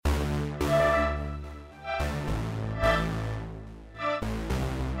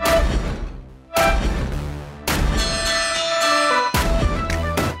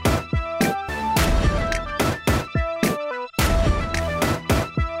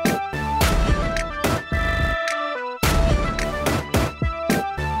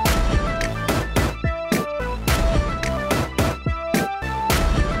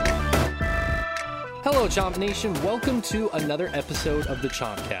Chomp Nation, welcome to another episode of the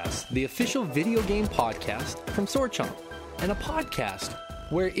Chompcast, the official video game podcast from Sword Chomp, and a podcast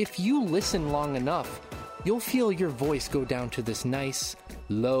where if you listen long enough, you'll feel your voice go down to this nice,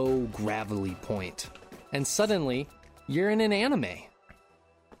 low, gravelly point, and suddenly, you're in an anime.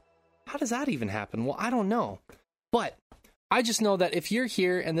 How does that even happen? Well, I don't know, but I just know that if you're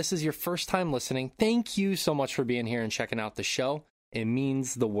here and this is your first time listening, thank you so much for being here and checking out the show. It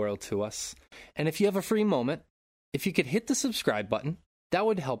means the world to us. And if you have a free moment, if you could hit the subscribe button, that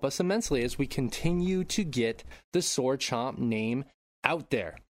would help us immensely as we continue to get the Sword Chomp name out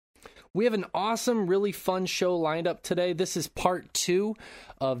there. We have an awesome, really fun show lined up today. This is part 2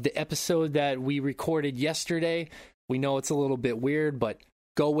 of the episode that we recorded yesterday. We know it's a little bit weird, but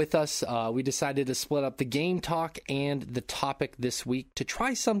go with us. We decided to split up the game talk and the topic this week to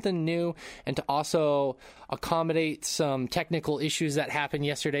try something new and to also accommodate some technical issues that happened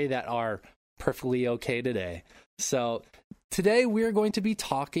yesterday that are perfectly okay today. So today we're going to be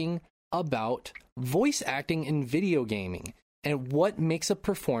talking about voice acting in video gaming and what makes a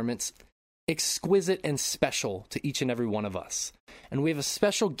performance exquisite and special to each and every one of us. And we have a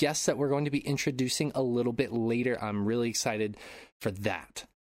special guest that we're going to be introducing a little bit later. I'm really excited for that.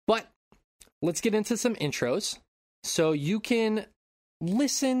 But let's get into some intros so you can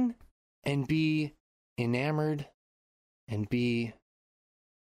listen and be enamored and be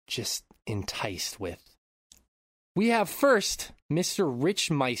just enticed with. We have first Mr. Rich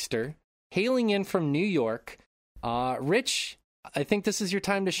Meister hailing in from New York. Rich, I think this is your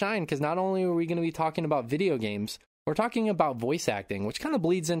time to shine because not only are we going to be talking about video games, we're talking about voice acting, which kind of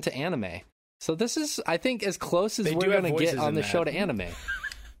bleeds into anime. So this is, I think, as close as we're going to get on the show to anime.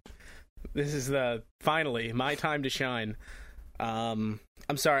 This is finally my time to shine. I'm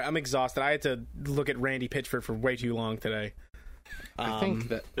sorry, I'm exhausted. I had to look at Randy Pitchford for way too long today. I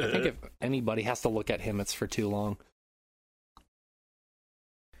think if anybody has to look at him, it's for too long.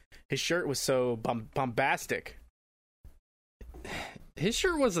 His shirt was so bombastic. His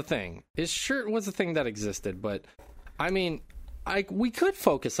shirt was a thing. His shirt was a thing that existed, but I mean, we could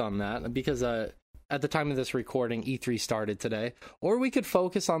focus on that because at the time of this recording, E3 started today, or we could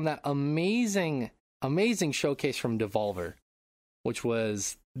focus on that amazing showcase from Devolver, which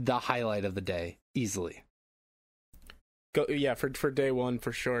was the highlight of the day, easily. For day one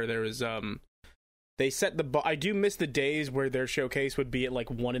for sure. There was they set the I do miss the days where their showcase would be at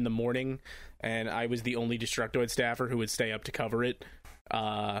like 1 a.m. and I was the only Destructoid staffer who would stay up to cover it.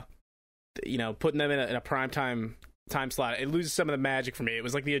 Putting them in a prime time slot, it loses some of the magic for me. It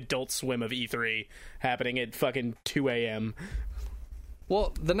was like the Adult Swim of E3 happening at fucking 2 a.m.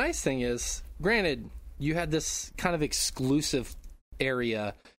 Well, the nice thing is, granted, you had this kind of exclusive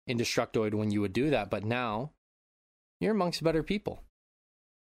area in Destructoid when you would do that, but now you're amongst better people.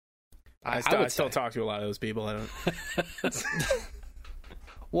 I still talk to a lot of those people. I don't.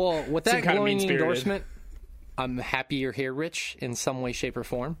 Well, with that glowing endorsement, I'm happy you're here, Rich, in some way, shape, or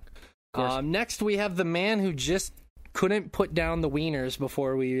form. Next, we have the man who just couldn't put down the wieners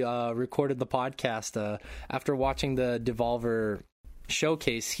before we recorded the podcast. After watching the Devolver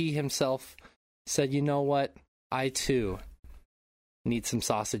showcase, he himself said, you know what? I, too, need some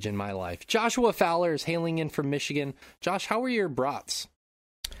sausage in my life. Joshua Fowler is hailing in from Michigan. Josh, how were your brats?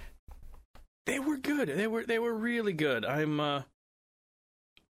 They were good. They were really good. I'm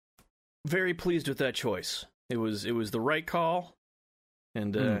very pleased with that choice. It was the right call,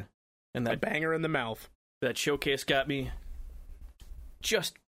 and that banger in the mouth. That showcase got me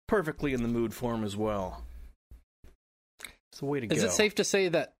just perfectly in the mood for him as well. It's the way to go. Is it safe to say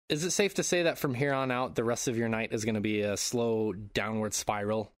that from here on out, the rest of your night is going to be a slow downward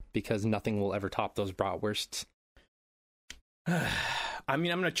spiral because nothing will ever top those bratwursts? I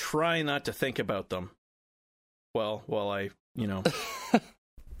mean, I'm going to try not to think about them. Well, while I, let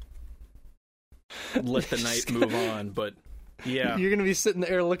the night move on, but yeah. You're going to be sitting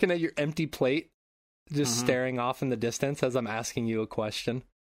there looking at your empty plate, just staring off in the distance as I'm asking you a question.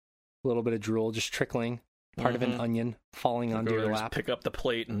 A little bit of drool just trickling, part of an onion falling onto your lap. Pick up the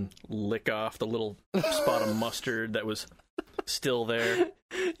plate and lick off the little spot of mustard that was still there.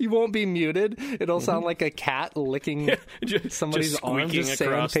 You won't be muted. It'll sound like a cat licking somebody's arm, just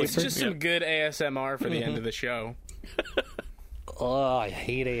sandpaper. It's just some good ASMR for the end of the show. Oh, I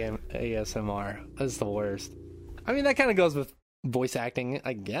hate ASMR. That's the worst. I mean, that kind of goes with voice acting,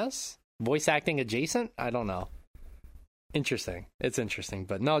 I guess. Voice acting adjacent? I don't know. Interesting. It's interesting.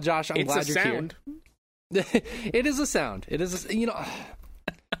 But no, Josh, I'm glad you're sound. Here. It is a sound. It is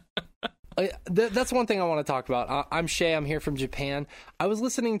that's one thing I want to talk about. I'm Shay. I'm here from Japan. I was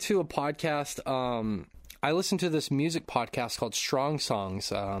listening to a podcast I listen to this music podcast called Strong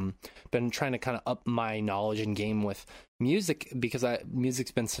Songs. Been trying to kind of up my knowledge and game with music because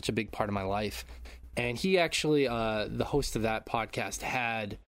music's been such a big part of my life. And he actually, the host of that podcast,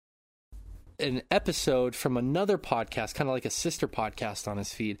 had an episode from another podcast, kind of like a sister podcast on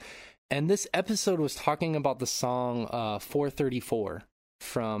his feed. And this episode was talking about the song 434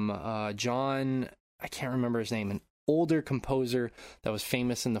 from John, I can't remember his name, an older composer that was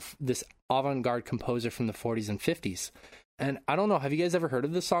famous in this avant-garde composer from the 40s and 50s. And I don't know, have you guys ever heard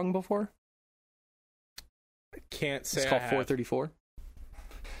of this song before? I can't say. It's called I have. 434.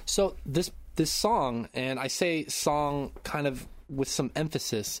 So this song, and I say song kind of with some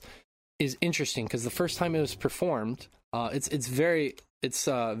emphasis, is interesting because the first time it was performed, it's very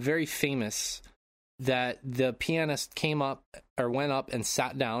famous that the pianist went up and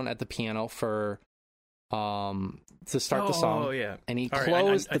sat down at the piano for to start the song. Oh yeah, and he All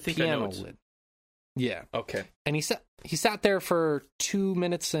closed right, I the think I know piano it's- lid. Yeah, Okay. and he sat there for 2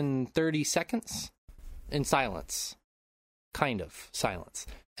 minutes and 30 seconds in silence, kind of silence,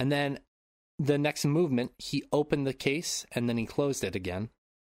 and then the next movement he opened the case and then he closed it again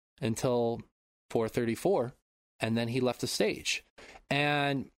until 434, and then he left the stage.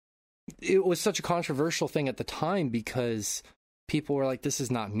 And it was such a controversial thing at the time because people were like, this is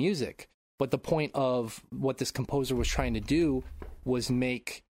not music. But the point of what this composer was trying to do was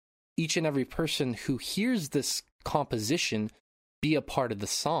make each and every person who hears this composition be a part of the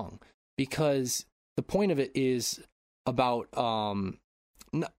song, because the point of it is about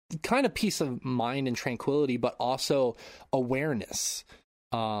kind of peace of mind and tranquility, but also awareness.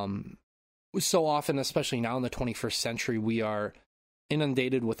 So often, especially now in the 21st century, we are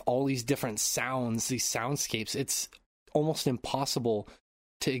inundated with all these different sounds, these soundscapes. It's almost impossible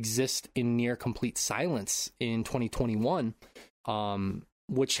to exist in near complete silence in 2021,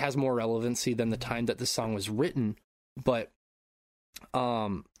 which has more relevancy than the time that the song was written. But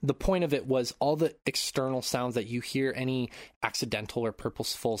the point of it was all the external sounds that you hear, any accidental or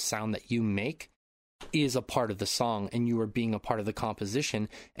purposeful sound that you make, is a part of the song, and you are being a part of the composition.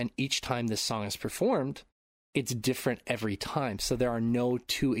 And each time this song is performed, it's different every time. So there are no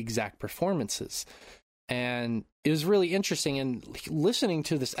two exact performances. And it was really interesting. And listening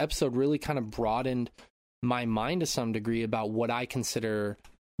to this episode really kind of broadened my mind to some degree about what I consider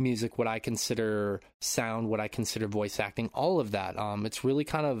music, what I consider sound, what I consider voice acting, all of that. It's really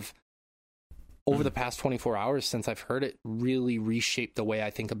kind of, over the past 24 hours since I've heard it, really reshaped the way I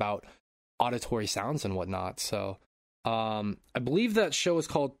think about auditory sounds and whatnot. So I believe that show is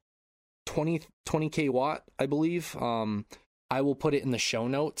called 20K Watt, I believe. I will put it in the show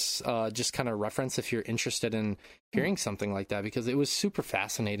notes, just kind of reference if you're interested in hearing something like that, because it was super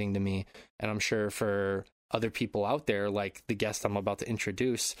fascinating to me. And I'm sure for other people out there, like the guest I'm about to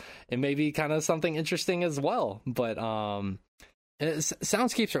introduce, it may be kind of something interesting as well. But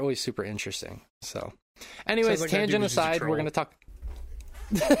soundscapes are always super interesting. So anyways, Sounds like that tangent dude was just a aside, we're troll. going to talk.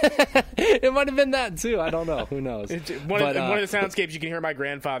 It might have been that too. I don't know. Who knows? One of the soundscapes, you can hear my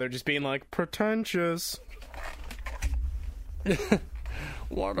grandfather just being like, pretentious.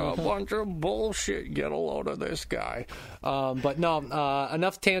 What a bunch of bullshit. Get a load of this guy. But no,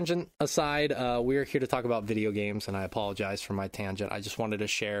 enough tangent aside. We're here to talk about video games, and I apologize for my tangent. I just wanted to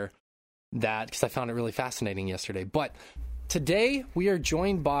share that because I found it really fascinating yesterday. But today we are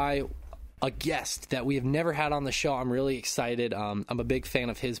joined by a guest that we have never had on the show. I'm really excited. I'm a big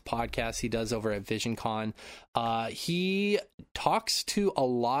fan of his podcast he does over at VisionCon. He talks to a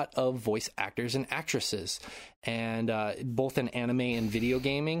lot of voice actors and actresses, and both in anime and video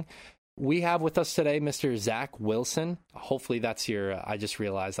gaming. We have with us today Mr. Zach Wilson. Hopefully that's your, I just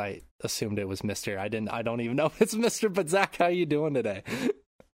realized I assumed it was Mr. I don't even know if it's Mr. But Zach, how are you doing today?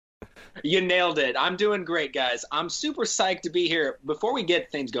 You nailed it. I'm doing great, guys. I'm super psyched to be here. Before we get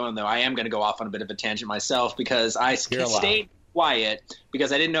things going, though, I am going to go off on a bit of a tangent myself because I stayed quiet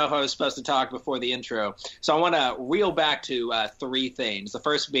because I didn't know if I was supposed to talk before the intro. So I want to reel back to three things. The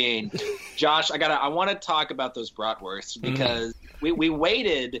first being, Josh, I want to talk about those bratwursts because we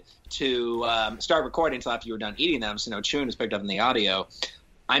waited to start recording until after you were done eating them, so no chewing was picked up in the audio.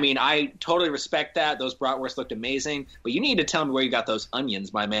 I mean, I totally respect that. Those bratwursts looked amazing. But you need to tell me where you got those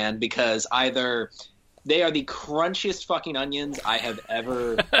onions, my man, because either they are the crunchiest fucking onions I have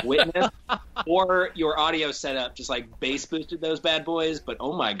ever witnessed, or your audio setup just like bass boosted those bad boys. But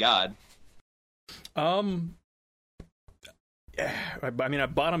oh my god. I mean, I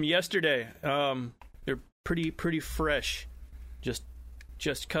bought them yesterday. They're pretty fresh. Just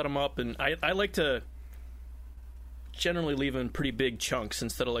cut them up, and I like to generally leave them in pretty big chunks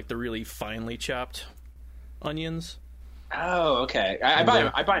instead of like the really finely chopped onions. Oh, okay. I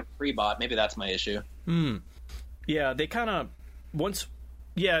buy them pre-bought. Maybe that's my issue. Yeah, they kind of once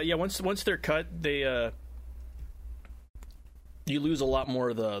they're cut, they you lose a lot more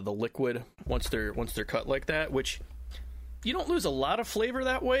of the liquid once they're cut like that, which you don't lose a lot of flavor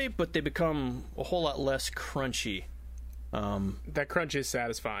that way, but they become a whole lot less crunchy. That crunch is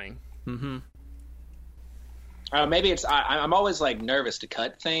satisfying. Mm-hmm. Maybe it's I'm always like nervous to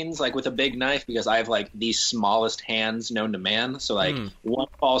cut things like with a big knife because I have like the smallest hands known to man. So like one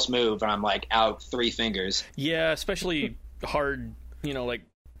false move and I'm like out 3 fingers. Yeah, especially hard, like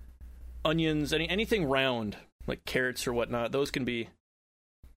onions, anything round like carrots or whatnot. Those can be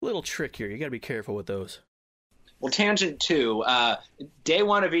a little trickier. You got to be careful with those. Well, tangent 2, day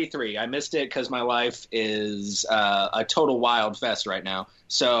 1 of E3. I missed it because my life is a total wild fest right now.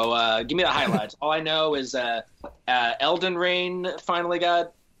 So give me the highlights. All I know is Elden Ring finally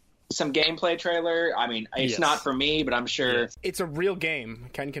got some gameplay trailer. I mean, it's not for me, but I'm sure it's a real game.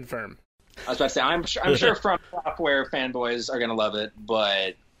 Can confirm. I was about to say I'm sure From Software fanboys are gonna love it.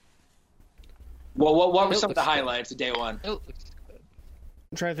 But what were some of the highlights of day 1? I'm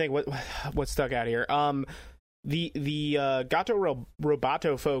trying to think what stuck out here. The Gato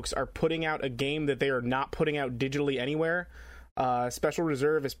Roboto folks are putting out a game that they are not putting out digitally anywhere. Special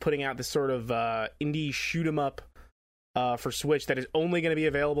Reserve is putting out this sort of indie shoot 'em up for Switch that is only going to be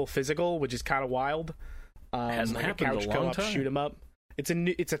available physical, which is kind of wild. Hasn't like happened a couch in a long co-op time. shoot 'em up. It's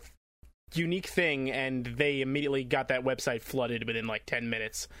a unique thing, and they immediately got that website flooded within like 10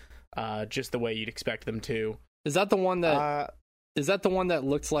 minutes, just the way you'd expect them to. Is that the one that? Is that the one that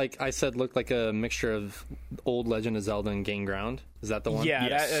looked like a mixture of old Legend of Zelda and Game Ground? Is that the one? Yeah,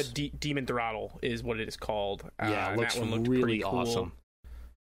 Yes. Demon Throttle is what it is called. Yeah, it looks that one looked really pretty cool. awesome.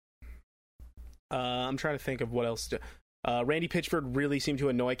 I'm trying to think of what else. Randy Pitchford really seemed to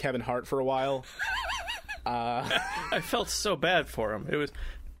annoy Kevin Hart for a while. I felt so bad for him. It was.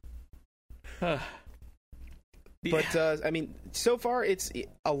 But I mean, so far it's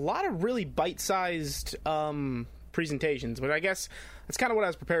a lot of really bite-sized presentations, but I guess that's kind of what I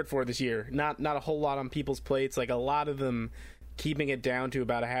was prepared for this year. Not a whole lot on people's plates. Like a lot of them keeping it down to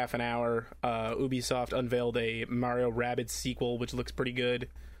about a half an hour. Ubisoft unveiled a Mario Rabbids sequel, which looks pretty good.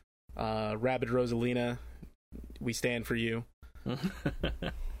 Rabid Rosalina, we stand for you.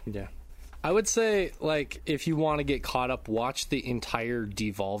 Yeah. I would say, like, if you want to get caught up, watch the entire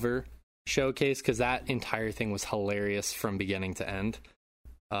Devolver showcase, because that entire thing was hilarious from beginning to end.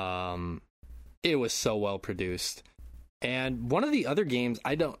 It was so well produced. And one of the other games,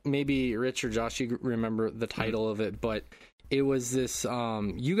 maybe Rich or Josh, you remember the title of it, but it was this,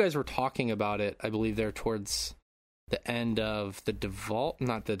 you guys were talking about it, I believe there towards the end of the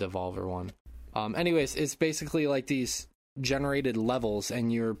not the Devolver one. Anyways, it's basically like these generated levels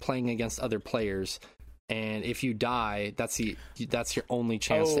and you're playing against other players. And if you die, that's your only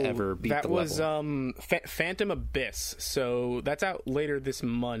chance to ever beat the level. That was Phantom Abyss. So that's out later this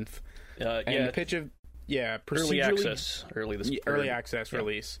month. And the pitch of early access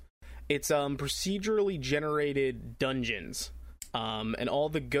release. It's procedurally generated dungeons, and all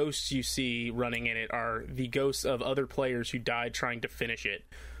the ghosts you see running in it are the ghosts of other players who died trying to finish it.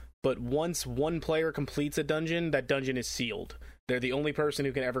 But once one player completes a dungeon, that dungeon is sealed. They're the only person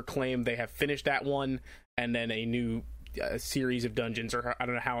who can ever claim they have finished that one, and then a new series of dungeons, or I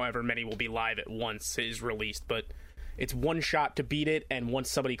don't know, however many will be live at once, is released. But it's one shot to beat it, and once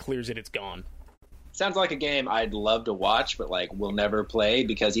somebody clears it, it's gone. Sounds like a game I'd love to watch, but like will never play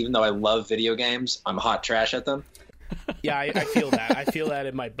because even though I love video games, I'm hot trash at them. Yeah, I feel that. I feel that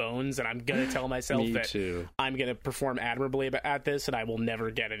in my bones, and I'm going to tell myself Me that too. I'm going to perform admirably at this, and I will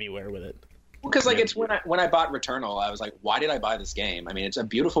never get anywhere with it. Because like it's when I bought Returnal, I was like, why did I buy this game? I mean, it's a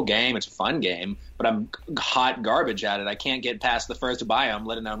beautiful game, it's a fun game, but I'm hot garbage at it. I can't get past the first biome,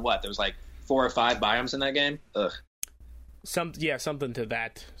 let alone what? There was like 4 or 5 biomes in that game. Ugh. Something to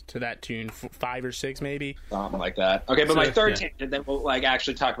that tune, 5 or 6 maybe. Something like that. Okay, but my third tangent, then we'll like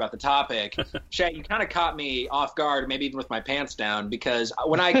actually talk about the topic. Shay, you kind of caught me off guard, maybe even with my pants down, because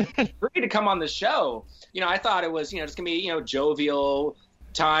when I agreed to come on the show, I thought it was just gonna be jovial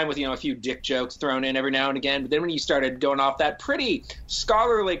time with a few dick jokes thrown in every now and again. But then when you started going off that pretty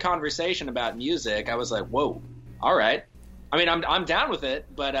scholarly conversation about music, I was like, whoa, all right. I mean, I'm down with it,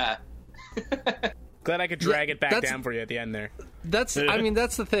 but glad I could drag it back down for you at the end there. That's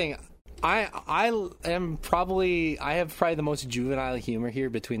the thing. I have probably the most juvenile humor here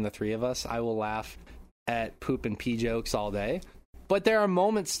between the three of us. I will laugh at poop and pee jokes all day, but there are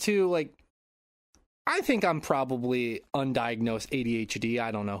moments too, like I think I'm probably undiagnosed ADHD.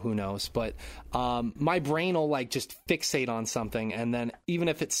 I don't know, who knows, but my brain will like just fixate on something, and then even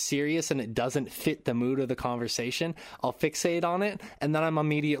if it's serious and it doesn't fit the mood of the conversation, I'll fixate on it, and then I'm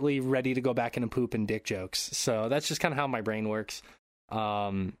immediately ready to go back into poop and dick jokes. So that's just kind of how my brain works.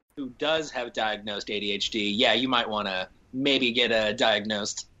 Who does have diagnosed ADHD? Yeah, you might want to maybe get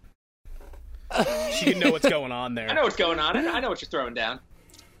diagnosed. She can know what's going on there. I know what's going on. I know what you're throwing down.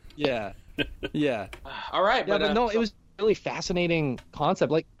 Yeah. All right. Yeah, but no, it was a really fascinating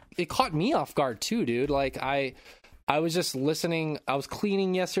concept. Like, it caught me off guard too, dude. Like, I was just listening. I was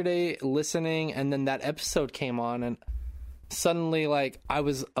cleaning yesterday, listening, and then that episode came on, and suddenly, like, I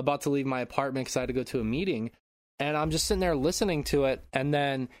was about to leave my apartment because I had to go to a meeting, and I'm just sitting there listening to it, and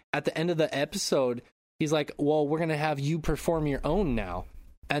then at the end of the episode, he's like, well, we're going to have you perform your own now.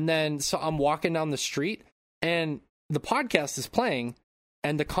 And then, so I'm walking down the street, and the podcast is playing,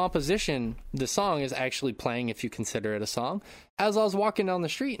 and the composition, the song is actually playing, if you consider it a song, as I was walking down the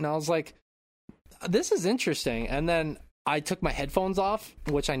street, and I was like, this is interesting. And then I took my headphones off,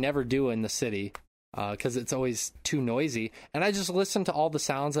 which I never do in the city, because it's always too noisy, and I just listened to all the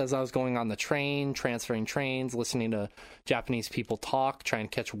sounds as I was going on the train, transferring trains, listening to Japanese people talk, trying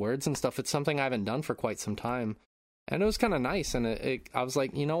to catch words and stuff. It's something I haven't done for quite some time. And it was kind of nice, and I was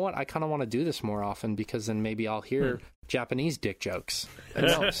like, you know what? I kind of want to do this more often, because then maybe I'll hear Japanese dick jokes. Who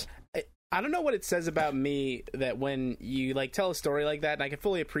knows? I don't know what it says about me that when you like tell a story like that, and I can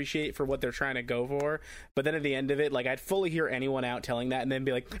fully appreciate for what they're trying to go for, but then at the end of it, like, I'd fully hear anyone out telling that and then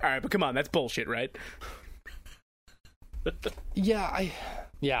be like, all right, but come on, that's bullshit, right?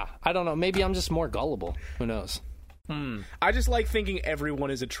 Yeah, I don't know. Maybe I'm just more gullible. Who knows? I just like thinking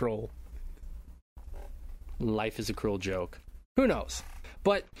everyone is a troll. Life is a cruel joke. Who knows?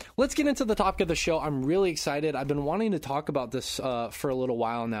 But let's get into the topic of the show. I'm really excited. I've been wanting to talk about this for a little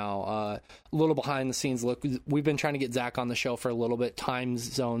while now. A little behind the scenes look. We've been trying to get Zach on the show for a little bit. Time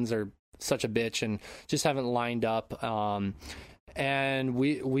zones are such a bitch and just haven't lined up. And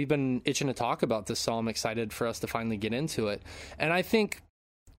we've been itching to talk about this, so I'm excited for us to finally get into it. And I think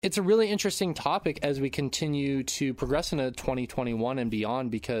it's a really interesting topic as we continue to progress into 2021 and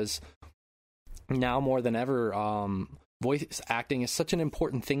beyond, because now more than ever, voice acting is such an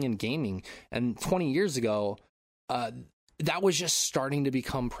important thing in gaming. And 20 years ago, that was just starting to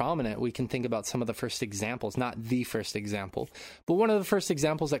become prominent. We can think about some of the first examples, not the first example, but one of the first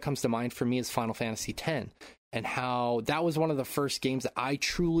examples that comes to mind for me is Final Fantasy X, and how that was one of the first games that I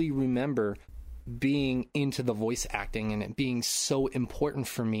truly remember being into the voice acting and it being so important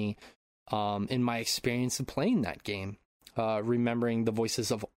for me in my experience of playing that game. Remembering the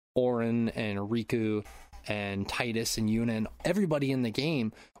voices of Auron and Riku and Titus and Yuna and everybody in the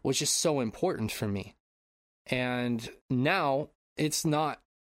game was just so important for me. And now it's very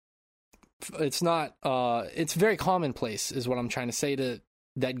commonplace, is what I'm trying to say,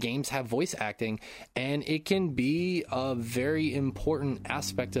 that games have voice acting, and it can be a very important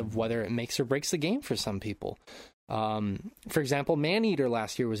aspect of whether it makes or breaks the game for some people. For example, Maneater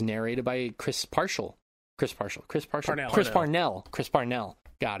last year was narrated by Chris Parnell.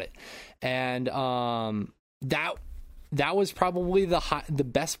 Got it. And that was probably the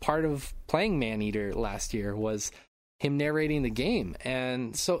best part of playing Maneater last year, was him narrating the game.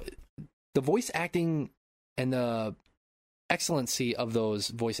 And so the voice acting and the excellency of those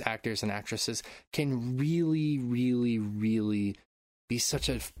voice actors and actresses can really, really, really be such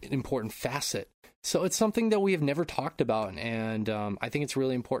an important facet. So it's something that we have never talked about, and I think it's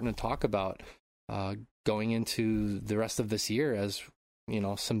really important to talk about going into the rest of this year, as you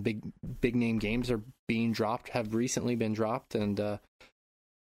know, some big name games are being dropped, have recently been dropped, and are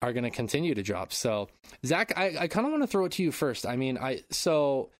going to continue to drop. So Zach, I kind of want to throw it to you first. I mean,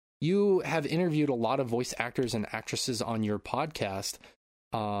 so you have interviewed a lot of voice actors and actresses on your podcast.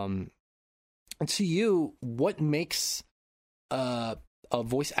 And to you, what makes a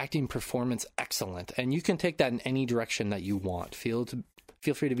voice acting performance excellent? And you can take that in any direction that you want. Feel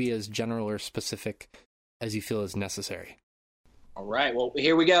free to be as general or specific as you feel is necessary. All right, well,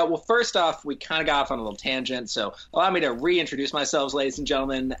 here we go. Well, first off, we kind of got off on a little tangent, so allow me to reintroduce myself, ladies and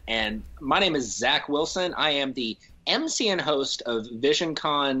gentlemen. And my name is Zach Wilson. I am the MC and host of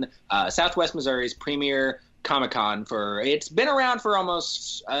VisionCon, Southwest Missouri's premier Comic-Con. It's been around for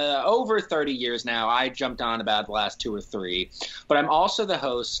almost over 30 years now. I jumped on about the last 2 or 3. But I'm also the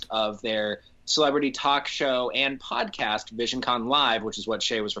host of their celebrity talk show and podcast, VisionCon Live, which is what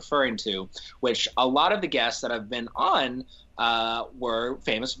Shay was referring to, which a lot of the guests that have been on were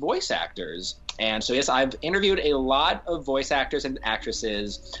famous voice actors. And so, yes, I've interviewed a lot of voice actors and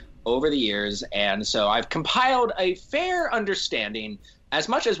actresses over the years, and so I've compiled a fair understanding, as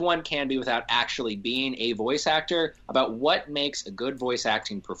much as one can be without actually being a voice actor, about what makes a good voice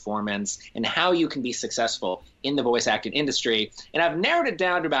acting performance and how you can be successful in the voice acting industry. And I've narrowed it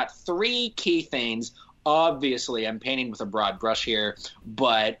down to about 3 key things. Obviously, I'm painting with a broad brush here,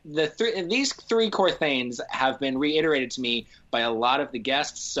 but these 3 core things have been reiterated to me by a lot of the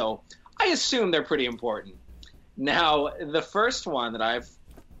guests, so I assume they're pretty important. Now, the first one that I've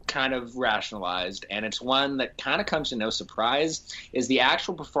kind of rationalized, and it's one that kind of comes to no surprise, is the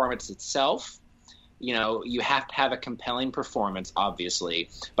actual performance itself. You know, you have to have a compelling performance, obviously,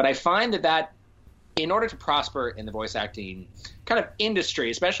 but I find that in order to prosper in the voice acting kind of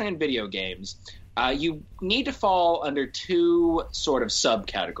industry, especially in video games, you need to fall under 2 sort of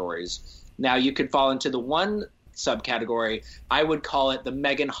subcategories. Now, you could fall into the one subcategory, I would call it the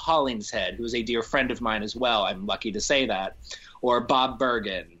Megan Hollingshead, who is a dear friend of mine as well. I'm lucky to say that. Or Bob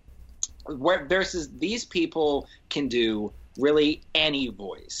Bergen. Versus these people can do really any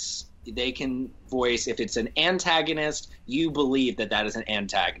voice. They can voice, if it's an antagonist, you believe that is an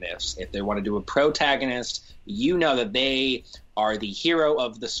antagonist. If they want to do a protagonist, you know that they are the hero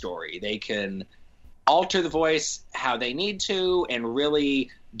of the story. They can alter the voice how they need to and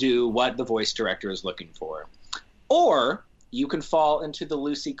really do what the voice director is looking for. Or you can fall into the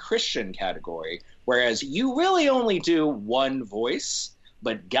Lucy Christian category, whereas you really only do one voice,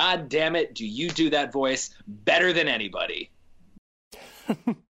 but god damn it, do you do that voice better than anybody.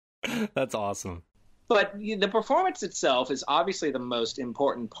 That's awesome. But the performance itself is obviously the most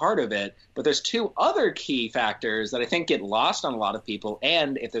important part of it, but there's 2 other key factors that I think get lost on a lot of people,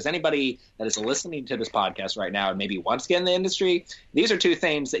 and if there's anybody that is listening to this podcast right now and maybe wants to get in the industry, these are 2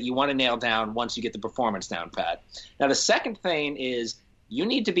 things that you want to nail down once you get the performance down pat. Now, the second thing is you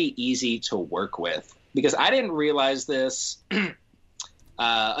need to be easy to work with, because I didn't realize this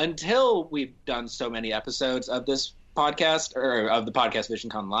until we've done so many episodes of this podcast, or of the podcast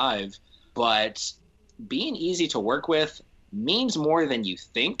VisionCon Live, but being easy to work with means more than you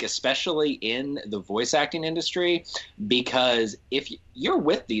think, especially in the voice acting industry, because if you're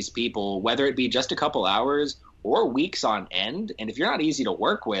with these people, whether it be just a couple hours or weeks on end, and if you're not easy to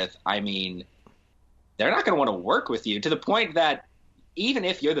work with, I mean, they're not going to want to work with you, to the point that even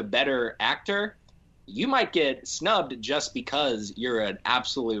if you're the better actor, you might get snubbed just because you're an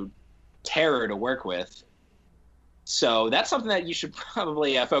absolute terror to work with. So that's something that you should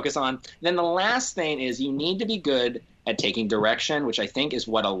probably focus on. Then the last thing is you need to be good at taking direction, which I think is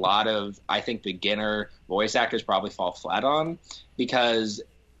what a lot of, beginner voice actors probably fall flat on, because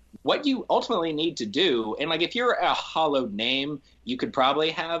what you ultimately need to do, and like if you're a hollowed name, you could probably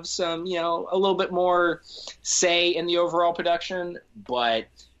have some, a little bit more say in the overall production, but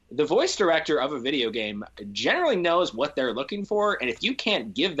the voice director of a video game generally knows what they're looking for, and if you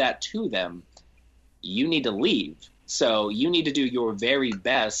can't give that to them, you need to leave. So you need to do your very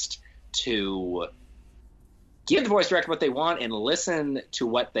best to give the voice director what they want and listen to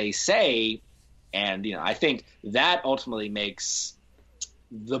what they say. And, I think that ultimately makes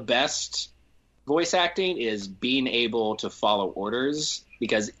the best voice acting is being able to follow orders.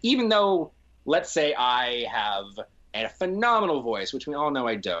 Because even though, let's say I have a phenomenal voice, which we all know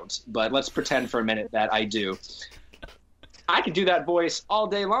I don't, but let's pretend for a minute that I do. I could do that voice all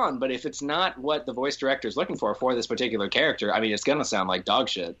day long, but if it's not what the voice director is looking for this particular character, I mean, it's going to sound like dog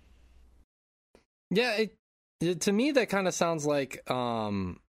shit. Yeah, to me, that kind of sounds like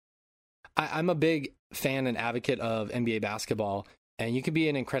I'm a big fan and advocate of NBA basketball, and you can be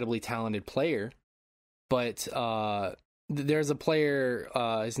an incredibly talented player, but there's a player,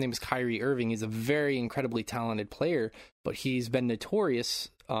 his name is Kyrie Irving. He's a very incredibly talented player, but he's been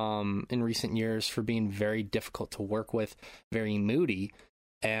notorious in recent years for being very difficult to work with, very moody,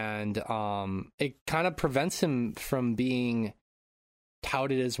 and it kind of prevents him from being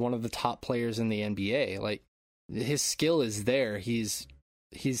touted as one of the top players in the NBA. Like, his skill is there. He's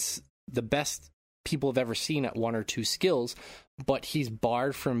the best people have ever seen at 1 or 2 skills, but he's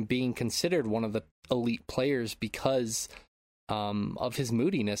barred from being considered one of the elite players because of his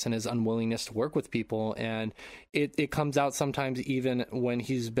moodiness and his unwillingness to work with people. And it comes out sometimes even when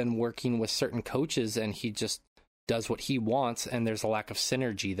he's been working with certain coaches and he just does what he wants and there's a lack of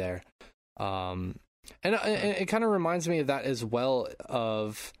synergy there. And it kind of reminds me of that as well,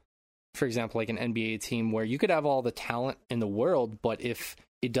 of, for example, like an NBA team where you could have all the talent in the world, but if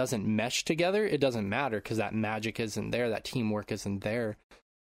it doesn't mesh together, it doesn't matter because that magic isn't there, that teamwork isn't there.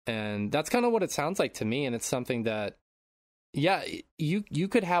 And that's kind of what it sounds like to me. And it's something that, yeah, you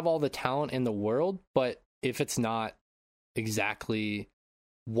could have all the talent in the world, but if it's not exactly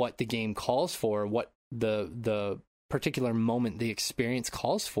what the game calls for, what the particular moment the experience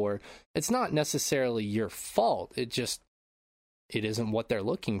calls for, it's not necessarily your fault. It isn't what they're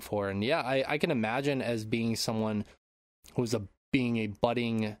looking for. And yeah, I can imagine as being someone who is a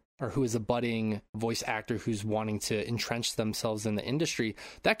budding voice actor who's wanting to entrench themselves in the industry,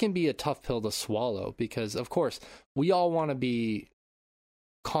 that can be a tough pill to swallow, because of course we all want to be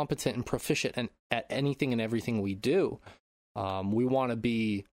competent and proficient at anything and everything we do. We want to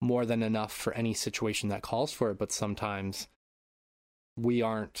be more than enough for any situation that calls for it, but sometimes we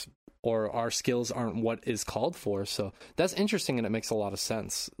aren't, or our skills aren't what is called for. So that's interesting, and it makes a lot of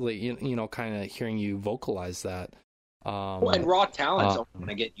sense. Like, you know, kind of hearing you vocalize that. And raw talent's only going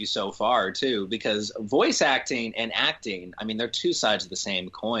to get you so far too, because voice acting and acting, I mean, they're two sides of the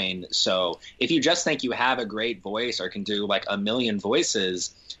same coin. So if you just think you have a great voice or can do like a million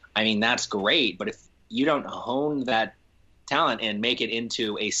voices, I mean, that's great. But if you don't hone that talent and make it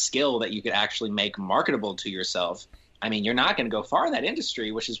into a skill that you could actually make marketable to yourself, I mean, you're not going to go far in that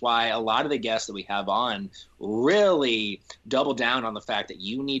industry, which is why a lot of the guests that we have on really double down on the fact that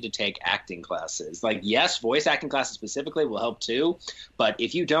you need to take acting classes. Like, yes, voice acting classes specifically will help too, but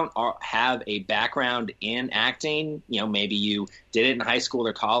if you don't have a background in acting, you know, maybe you did it in high school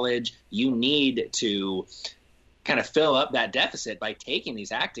or college, you need to kind of fill up that deficit by taking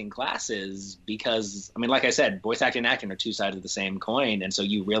these acting classes, because, I mean, like I said, voice acting and acting are two sides of the same coin. And so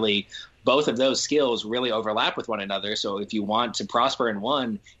you really, both of those skills really overlap with one another. So if you want to prosper in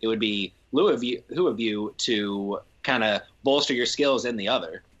one, it would be who of you to kind of bolster your skills in the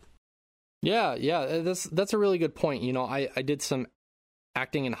other. Yeah, that's a really good point. You know, I did some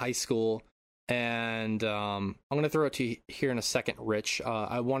acting in high school, and I'm going to throw it to you here in a second, Rich.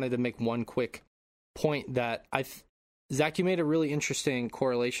 I wanted to make one quick point that Zach, you made a really interesting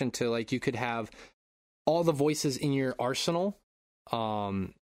correlation to, like, you could have all the voices in your arsenal.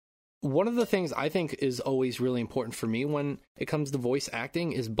 One of the things I think is always really important for me when it comes to voice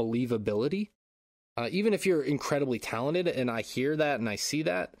acting is believability. Even if you're incredibly talented, and I hear that and I see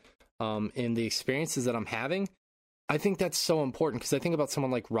that in the experiences that I'm having, I think that's so important, because I think about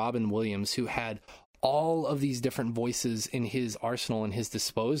someone like Robin Williams, who had all of these different voices in his arsenal and his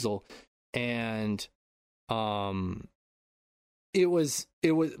disposal. And it was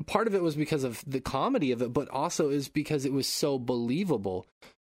part of it was because of the comedy of it, but also is because it was so believable.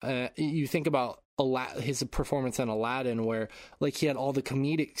 You think about his performance in Aladdin, where, like, he had all the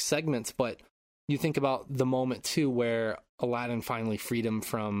comedic segments, but you think about the moment too where Aladdin finally freed him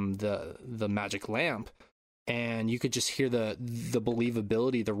from the magic lamp, and you could just hear the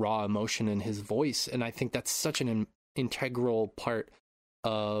believability, the raw emotion in his voice. And I think that's such an integral part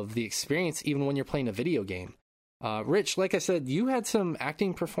of the experience, even when you're playing a video game. Rich, like I said, you had some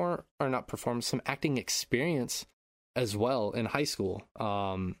acting some acting experience as well in high school.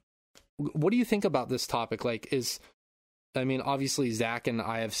 What do you think about this topic? Like, I mean, obviously Zach and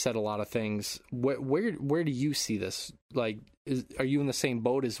I have said a lot of things. Where do you see this? Like, are you in the same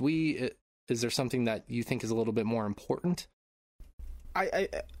boat as we? Is there something that you think is a little bit more important? I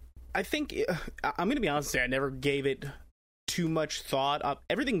think I'm going to be honest. I never gave it too much thought.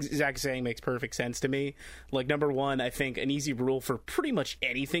 Everything Zach's saying makes perfect sense to me. Like, number one, I think an easy rule for pretty much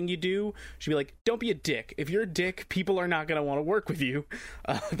anything you do should be, like, don't be a dick. If you're a dick, people are not going to want to work with you.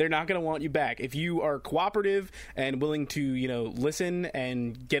 They're not going to want you back. If you are cooperative and willing to, you know, listen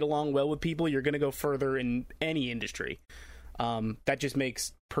and get along well with people, you're going to go further in any industry. That just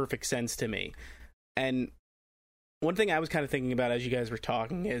makes perfect sense to me. And one thing I was kind of thinking about as you guys were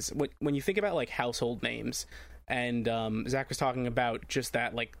talking is when you think about, like, household names, and Zach was talking about just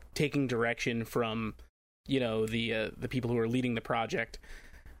that, like, taking direction from, you know, the people who are leading the project.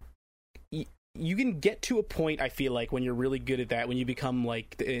 You can get to a point, I feel like, when you're really good at that, when you become,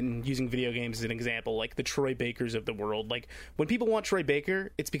 like, in using video games as an example, like the Troy Bakers of the world. Like, when people want Troy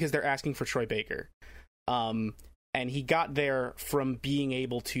Baker, it's because they're asking for Troy Baker. And he got there from being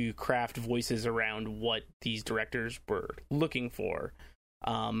able to craft voices around what these directors were looking for.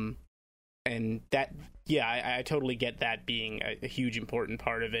 And that, yeah, I totally get that being a huge important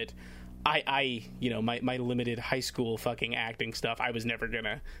part of it. I you know, my limited high school fucking acting stuff, I was never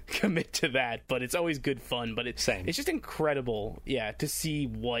gonna commit to that, but it's always good fun. But it's just incredible, yeah, to see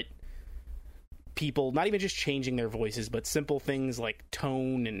what people, not even just changing their voices, but simple things like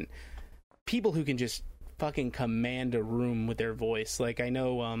tone, and people who can just fucking command a room with their voice. Like, I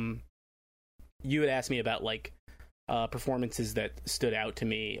know you had asked me about, like, performances that stood out to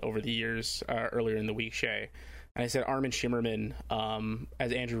me over the years earlier in the week, Shay. And I said Armin Shimmerman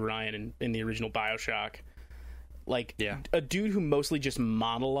as Andrew Ryan in the original BioShock. Like, yeah, a dude who mostly just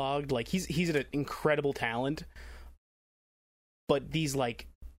monologued. Like, he's an incredible talent, but these, like,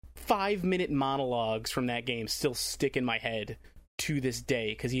 5-minute monologues from that game still stick in my head to this day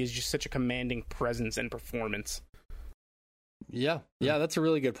because he is just such a commanding presence and performance. Yeah, that's a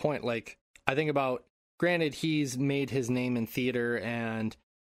really good point. Like, I think about, granted, he's made his name in theater and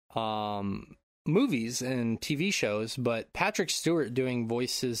movies and TV shows, but Patrick Stewart doing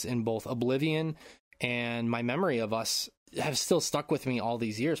voices in both Oblivion and My Memory of Us have still stuck with me all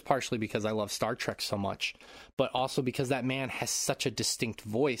these years, partially because I love Star Trek so much, but also because that man has such a distinct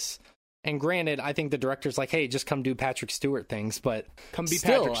voice. And granted, I think the director's like, hey, just come do Patrick Stewart things, but come be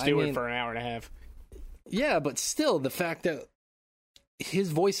still, Patrick Stewart for an hour and a half. Yeah, but still, the fact that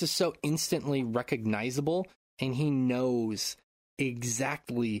his voice is so instantly recognizable and he knows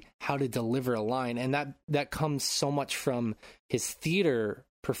exactly how to deliver a line, and that comes so much from his theater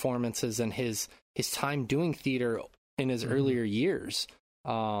performances and his time doing theater in his earlier years.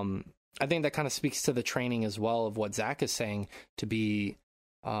 I think that kind of speaks to the training as well of what Zach is saying, to be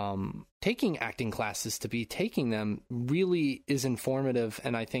taking acting classes, to be taking them really is informative,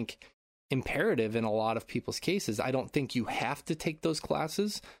 and I think imperative in a lot of people's cases. I don't think you have to take those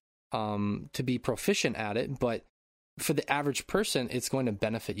classes to be proficient at it, but for the average person, it's going to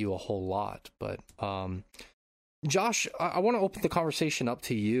benefit you a whole lot. But Josh, I want to open the conversation up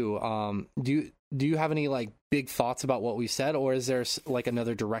to you. Do you have any like big thoughts about what we said, or is there like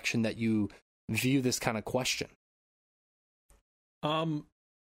another direction that you view this kind of question? I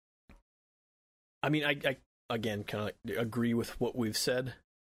mean, I again kind of like agree with what we've said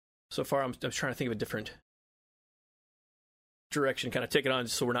so far. I'm trying to think of a different direction, kind of take it on,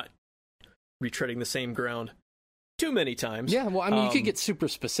 so we're not retreading the same ground too many times. Yeah, well, I mean, you could get super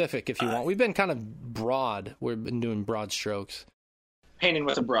specific if you want. We've been kind of broad. We've been doing broad strokes. Painting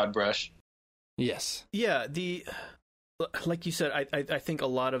with a broad brush. Yes. Yeah, like you said, I think a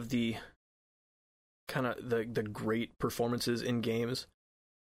lot of the kind of the great performances in games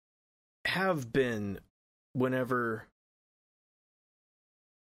have been whenever,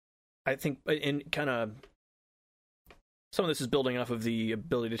 I think, in kind of, some of this is building off of the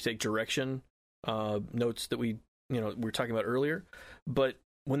ability to take direction notes that we were talking about earlier, but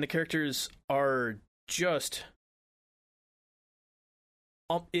when the characters are just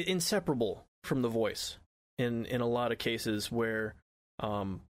inseparable from the voice in a lot of cases where, I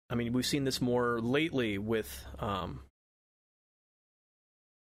mean, we've seen this more lately with,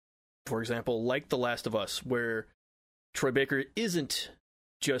 for example, like The Last of Us, where Troy Baker isn't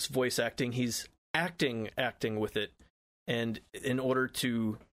just voice acting, he's acting with it. And in order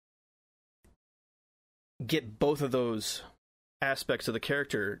to get both of those aspects of the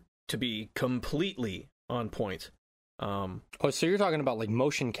character to be completely on point. So you're talking about like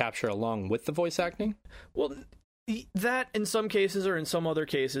motion capture along with the voice acting? Well, that in some cases, or in some other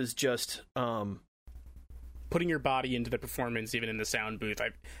cases, just putting your body into the performance, even in the sound booth.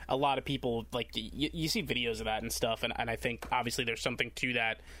 A lot of people, like, you see videos of that and stuff, and I think obviously there's something to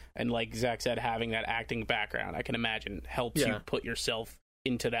that. And like Zach said, having that acting background, I can imagine, helps you put yourself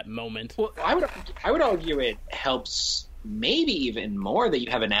into that moment. Well, I would argue it helps maybe even more that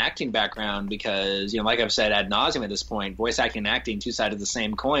you have an acting background, because, like I've said ad nauseum at this point, voice acting and acting, two sides of the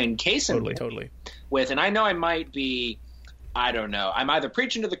same coin. Totally. And I know I might be, I don't know, I'm either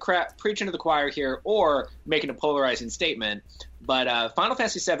preaching to the choir here or making a polarizing statement, but Final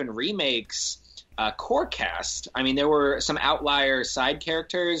Fantasy VII Remake's core cast, I mean, there were some outlier side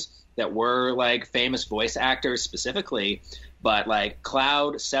characters that were like famous voice actors specifically, but like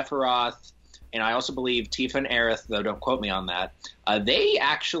Cloud, Sephiroth, and I also believe Tifa and Aerith, though don't quote me on that, they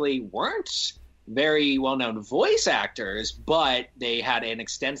actually weren't very well-known voice actors, but they had an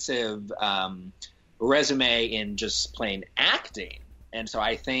extensive resume in just plain acting. And so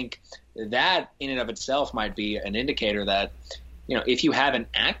I think that in and of itself might be an indicator that, if you have an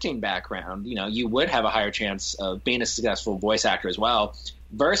acting background, you would have a higher chance of being a successful voice actor as well,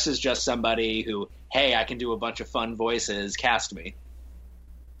 versus just somebody who, hey, I can do a bunch of fun voices, cast me.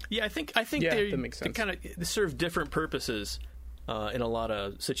 Yeah, I think they kind of serve different purposes in a lot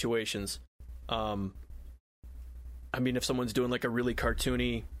of situations. I mean, if someone's doing like a really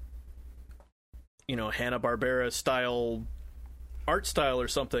cartoony, Hanna-Barbera style art style or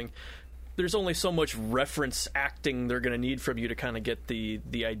something, there's only so much reference acting they're going to need from you to kind of get the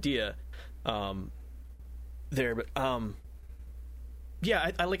idea there. But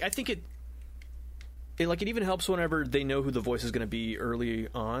yeah, I think it even helps whenever they know who the voice is going to be early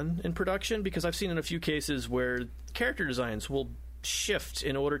on in production, because I've seen in a few cases where character designs will shift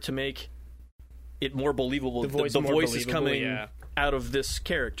in order to make it more believable. The voice is coming out of this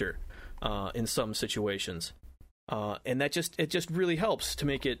character in some situations, and it just really helps to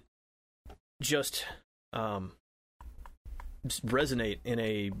make it just resonate in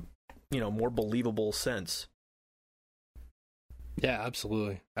a more believable sense. Yeah,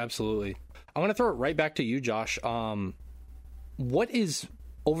 absolutely. I want to throw it right back to you, Josh. What is,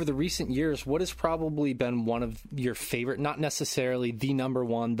 over the recent years, what has probably been one of your favorite, not necessarily the number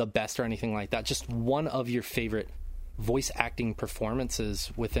one, the best or anything like that, just one of your favorite voice acting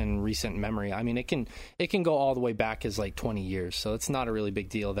performances within recent memory? I mean, it can go all the way back as like 20 years, so it's not a really big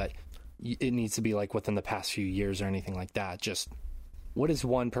deal that it needs to be like within the past few years or anything like that. Just what is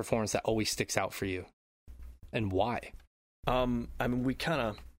one performance that always sticks out for you, and why? I mean, we kind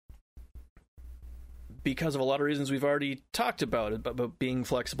of, because of a lot of reasons we've already talked about it, but being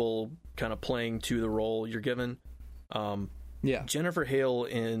flexible, kind of playing to the role you're given. Jennifer Hale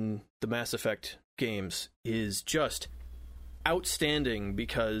in the Mass Effect games is just outstanding,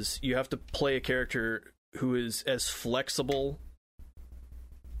 because you have to play a character who is as flexible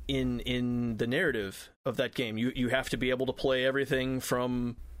in the narrative of that game. You have to be able to play everything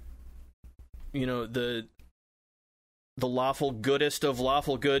from, the lawful goodest of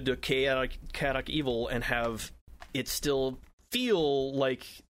lawful good to chaotic evil, and have it still feel like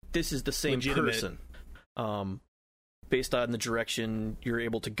this is the same person, based on the direction you're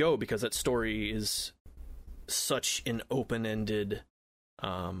able to go, because that story is such an open-ended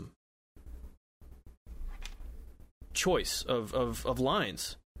choice of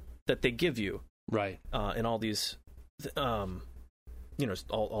lines that they give you, right? In all these, all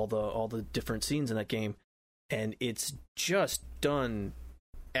the different scenes in that game. And it's just done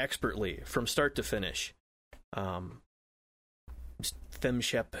expertly from start to finish.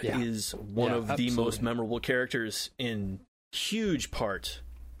 Femshep is one of the most memorable characters, in huge part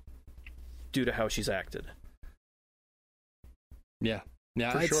due to how she's acted. Yeah,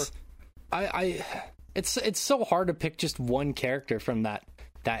 for sure. It's so hard to pick just one character from that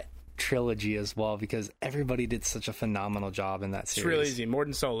trilogy as well, because everybody did such a phenomenal job in that series. It's really easy.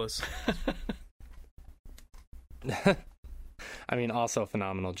 Mordin Solus. I mean, also a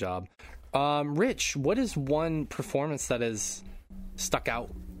phenomenal job. Rich, what is one performance that has stuck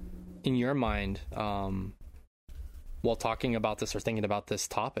out in your mind while talking about this or thinking about this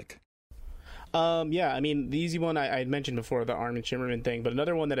topic? I mean, the easy one I had mentioned before, the Armin Shimmerman thing, but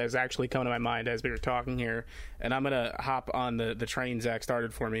another one that has actually come to my mind as we were talking here, and I'm going to hop on the train Zach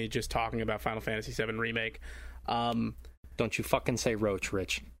started for me, just talking about Final Fantasy VII Remake. Don't you fucking say Roach,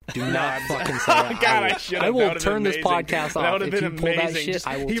 Rich. Do not fucking say that. God, I will turn this podcast off. That would have been amazing. That shit,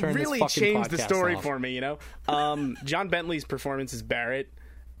 I will turn this fucking podcast off. He really changed the story for me, John Bentley's performance as Barrett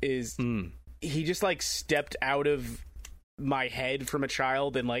is... He just, like, stepped out of my head from a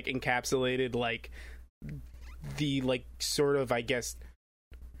child and, like, encapsulated, like, the, like, sort of, I guess,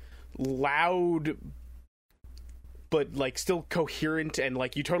 loud... but, like, still coherent, and,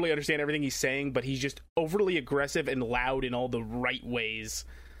 like, you totally understand everything he's saying, but he's just overly aggressive and loud in all the right ways.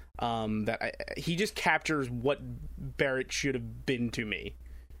 He just captures what Barrett should have been to me.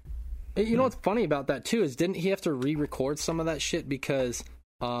 You know what's funny about that, too, is didn't he have to re-record some of that shit because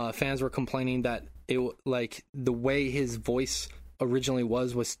fans were complaining that like the way his voice originally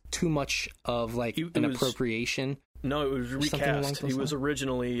was too much of, like, appropriation? No, it was recast. He was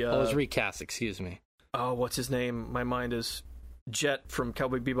originally... it was recast, excuse me. Oh, what's his name? My mind is Jet from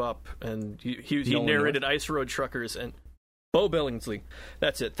Cowboy Bebop, and he narrated Ice Road Truckers, and Bo Billingsley.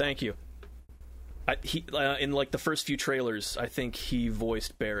 That's it. Thank you. He in like the first few trailers, I think he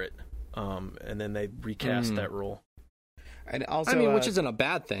voiced Barrett, and then they recast that role. And also, I mean, which isn't a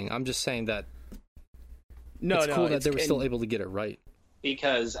bad thing. I'm just saying that it's cool that they were still able to get it right.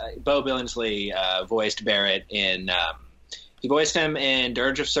 Because Bo Billingsley voiced Barrett in. He voiced him in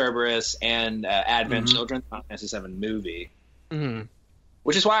Dirge of Cerberus and Advent Children, the Final Fantasy VII movie. Mm-hmm.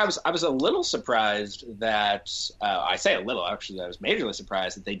 Which is why I was a little surprised that I say a little, actually, I was majorly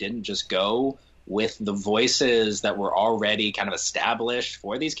surprised that they didn't just go with the voices that were already kind of established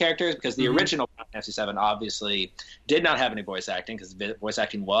for these characters, because the original Final Fantasy VII obviously did not have any voice acting, because voice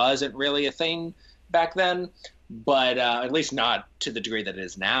acting wasn't really a thing back then. But at least not to the degree that it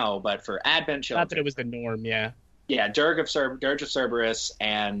is now. But for Advent Children, not that it was the norm, yeah. Yeah, Dirge of Cerberus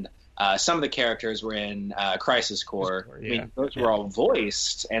and some of the characters were in Crisis Core. I mean, those were all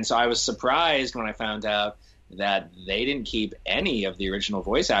voiced, and so I was surprised when I found out that they didn't keep any of the original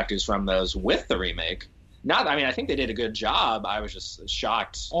voice actors from those with the remake. I think they did a good job. I was just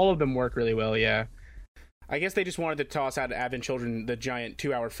shocked. All of them work really well, yeah. I guess they just wanted to toss out Advent Children, the giant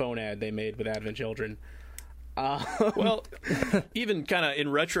 2-hour phone ad they made with Advent Children. Well, even kind of in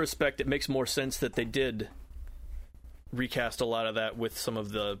retrospect, it makes more sense that they did recast a lot of that with some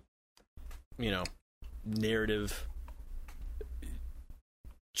of the, narrative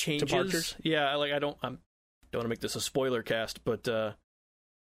changes. Departures? Yeah, like don't want to make this a spoiler cast, but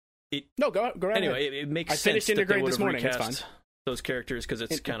no, go right anyway, ahead. it makes I sense finished that they Integrate would this have morning. It's recast fine. those characters because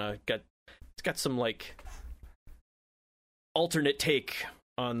it's kind of got some like alternate take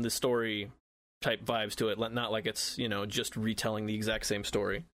on the story type vibes to it, not like it's just retelling the exact same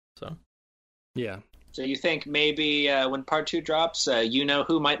story. So Yeah. So you think maybe when part 2 drops,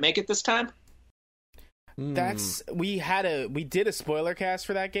 who might make it this time? That's we did a spoiler cast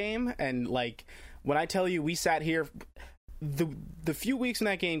for that game, and like when I tell you we sat here the few weeks when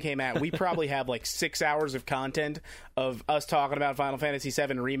that game came out, we probably have like 6 hours of content of us talking about Final Fantasy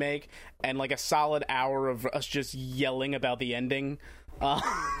VII Remake and like a solid hour of us just yelling about the ending.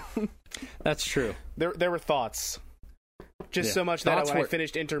 That's true. There were thoughts. Just so much that when I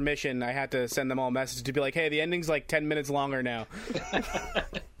finished intermission, I had to send them all a message to be like, hey, the ending's like 10 minutes longer now.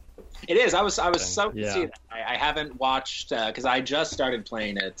 It is. I was so to see that. I haven't watched because I just started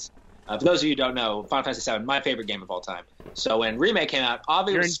playing it. For those of you who don't know, Final Fantasy VII, my favorite game of all time. So when Remake came out,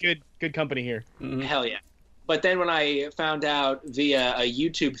 obviously you're in good company here. Mm-hmm. Hell yeah. But then when I found out via a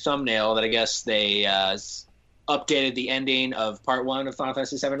YouTube thumbnail that I guess they updated the ending of Part 1 of Final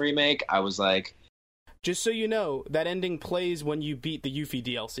Fantasy VII Remake, I was like... Just so you know, that ending plays when you beat the Yuffie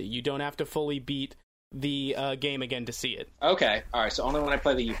DLC. You don't have to fully beat the game again to see it. Okay, all right, so only when I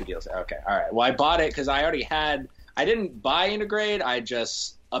play the Yuffie DLC. Okay, all right. Well, I bought it because I already had... I didn't buy Integrate, I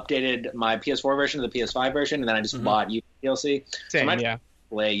just updated my PS4 version to the PS5 version, and then I just bought Yuffie DLC. Same, so I might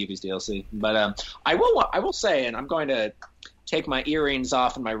play Yuffie's DLC. But I will say, and I'm going to take my earrings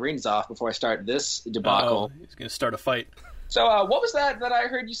off and my rings off before I start this debacle. He's going to start a fight. So what was that I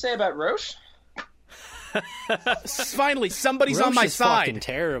heard you say about Roche? Finally, somebody's Roche on my is side. fucking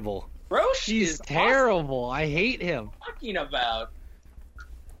terrible. Roche He's is terrible. I hate him. talking about.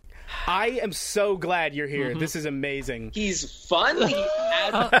 I am so glad you're here. This is amazing. He's fun.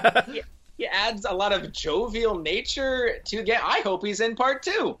 He adds a lot of jovial nature to the game. I hope he's in part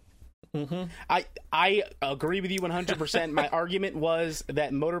 2. I agree with you 100%. My argument was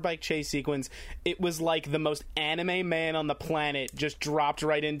that motorbike chase sequence, it was like the most anime man on the planet just dropped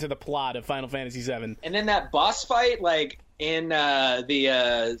right into the plot of Final Fantasy VII. And then that boss fight, like in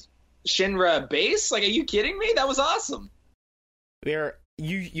the Shinra base, like, are you kidding me? That was awesome.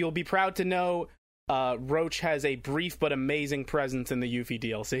 You'll be proud to know Roach has a brief but amazing presence in the Yuffie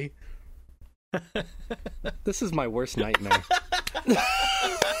DLC. This is my worst nightmare.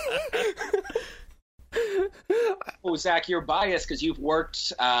 Oh, Zach, you're biased because you've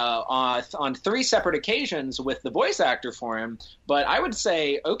worked on 3 separate occasions with the voice actor for him. But I would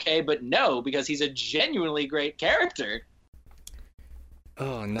say okay, but no, because he's a genuinely great character.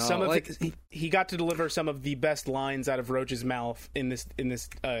 Oh no! He got to deliver some of the best lines out of Roach's mouth in this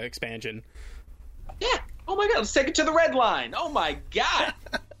expansion. Yeah. Oh my god, let's take it to the red line. Oh my god.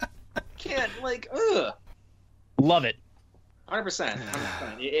 Can't ugh. Love it. 100%.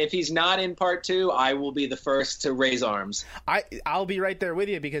 If he's not in part 2, I will be the first to raise arms. I'll be right there with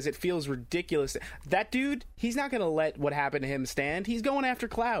you because it feels ridiculous. That dude, he's not going to let what happened to him stand. He's going after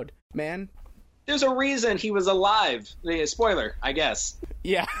Cloud, man. There's a reason he was alive. Spoiler, I guess.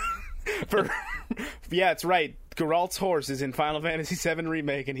 Yeah. Yeah, it's right. Geralt's horse is in Final Fantasy VII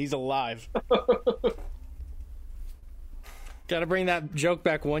Remake, and he's alive. Gotta bring that joke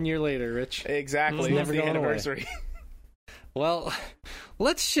back 1 year later, Rich. Exactly. It's never the going anniversary. Away. Well,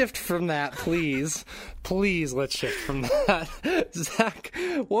 let's shift from that, please. Please, let's shift from that. Zach,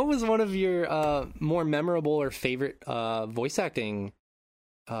 what was one of your more memorable or favorite voice acting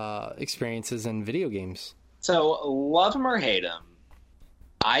experiences in video games? So, love him or hate him,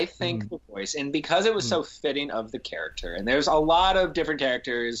 I think the voice, and because it was so fitting of the character, and there's a lot of different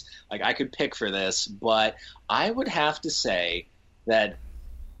characters like I could pick for this, but I would have to say that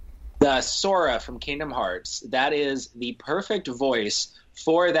the Sora from Kingdom Hearts, that is the perfect voice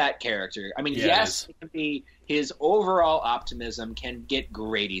for that character. I mean, yes, it can be his overall optimism can get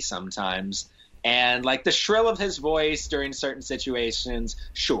grady sometimes, and like the shrill of his voice during certain situations,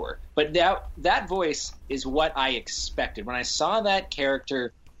 sure. But that voice is what I expected. When I saw that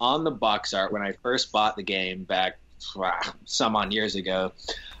character on the box art when I first bought the game back some odd years ago,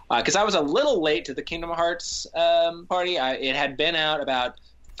 because I was a little late to the Kingdom Hearts party. It had been out about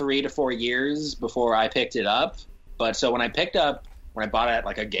 3 to 4 years before I picked it up. But so when I bought it at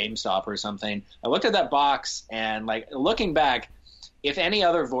like a GameStop or something, I looked at that box and like looking back, if any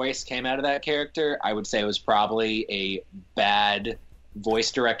other voice came out of that character, I would say it was probably a bad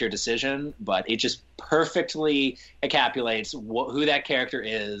voice director decision, but it just perfectly encapsulates who that character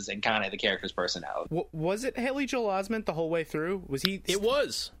is and kind of the character's personality. Was it Haley Joel Osment the whole way through? Was he? It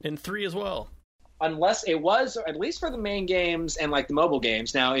was in 3 as well. unless it was, at least for the main games and like the mobile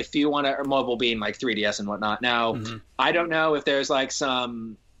games. Now, if you want to, or mobile being like 3DS and whatnot. Now, I don't know if there's like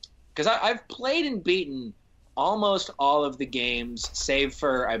some, because I've played and beaten almost all of the games, save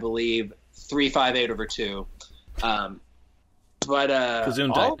for, I believe, 358/2.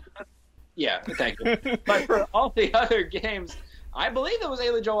 Yeah, thank you. But for all the other games, I believe it was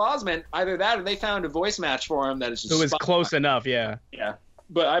Haley Joel Osment. Either that or they found a voice match for him that is just. It was close enough, yeah. Yeah,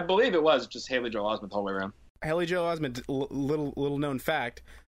 but I believe it was just Haley Joel Osment the whole way around. Haley Joel Osment, little known fact,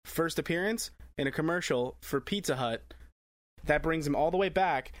 first appearance in a commercial for Pizza Hut. That brings him all the way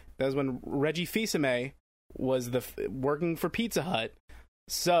back. That was when Reggie Fils-Aimé was working for Pizza Hut.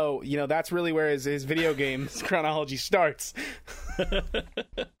 So, that's really where his video games chronology starts.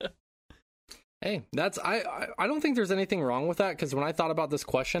 Hey, I don't think there's anything wrong with that, because when I thought about this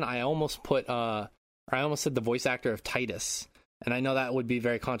question, I almost said the voice actor of Titus. And I know that would be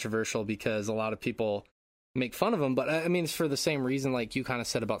very controversial because a lot of people make fun of him, but I mean, it's for the same reason like you kind of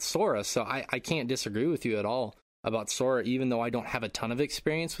said about Sora. So I can't disagree with you at all about Sora, even though I don't have a ton of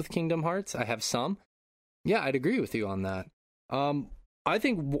experience with Kingdom Hearts. I have some. Yeah, I'd agree with you on that. I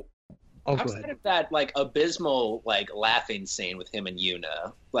think outside of that, like, abysmal, like, laughing scene with him and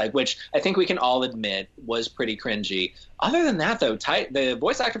Yuna, like, which I think we can all admit was pretty cringy. Other than that, though, the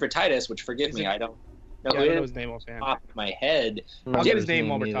voice actor for Titus, which, forgive me, I don't know who his name was. Off my head. I'll get his name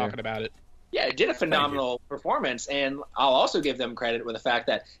while we're talking about it. Yeah, it did a phenomenal performance, and I'll also give them credit with the fact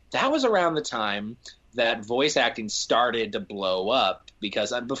that that was around the time that voice acting started to blow up,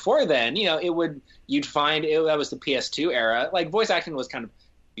 because before then, you'd find that was the PS2 era. Like, voice acting was kind of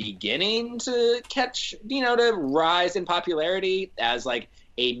beginning to catch, to rise in popularity as like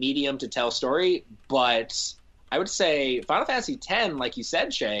a medium to tell story. But I would say Final Fantasy X, like you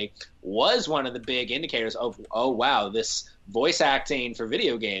said, Shay, was one of the big indicators of, oh wow, this voice acting for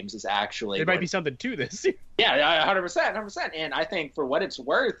video games is actually there might be something to this. Yeah, 100%. And I think for what it's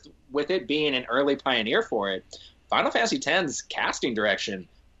worth, with it being an early pioneer for it, Final Fantasy X's casting direction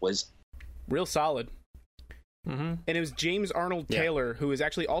was real solid. Mm-hmm. And it was James Arnold Taylor, who is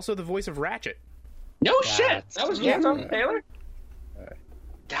actually also the voice of Ratchet. No shit! That was James Arnold Taylor?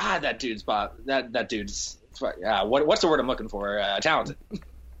 God, that dude's that dude's what's the word I'm looking for? Talented.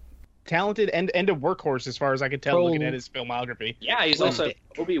 Talented and a workhorse, as far as I could tell, looking at his filmography. Yeah, he's also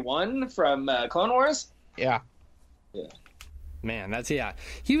Obi-Wan from Clone Wars. Yeah. Man,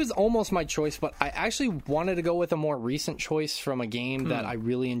 he was almost my choice, but I actually wanted to go with a more recent choice from a game that I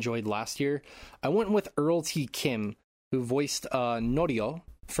really enjoyed last year. I went with Earl T. Kim, who voiced Norio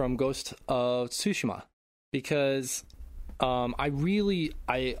from Ghost of Tsushima, because I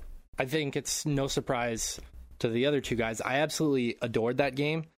think it's no surprise to the other two guys. I absolutely adored that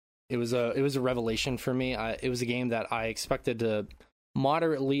game. It was a revelation for me. It was a game that I expected to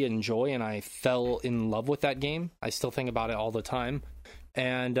moderately enjoy, and I fell in love with that game. I still think about it all the time.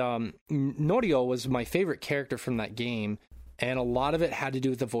 And Norio was my favorite character from that game, and a lot of it had to do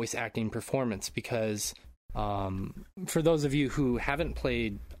with the voice acting performance, because for those of you who haven't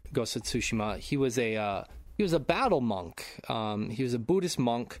played Ghost of Tsushima, he was a battle monk. He was a Buddhist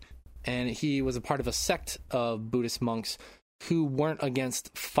monk, and he was a part of a sect of Buddhist monks who weren't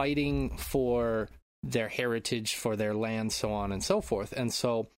against fighting for their heritage, for their land, so on and so forth. And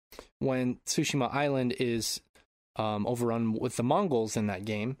so when Tsushima Island is overrun with the Mongols in that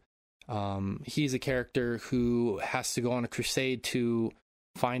game, he's a character who has to go on a crusade to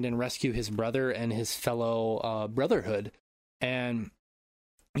find and rescue his brother and his fellow brotherhood. And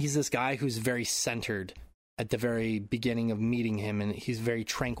he's this guy who's very centered at the very beginning of meeting him, and he's a very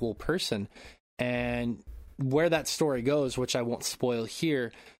tranquil person. And where that story goes, which I won't spoil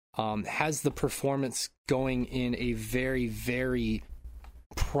here, has the performance going in a very, very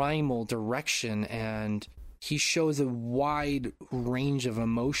primal direction, and he shows a wide range of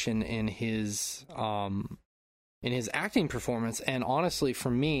emotion in his acting performance. And honestly,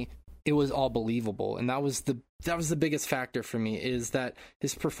 for me, it was all believable, and that was the biggest factor for me, is that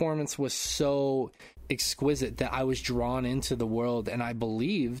his performance was so exquisite that I was drawn into the world, and I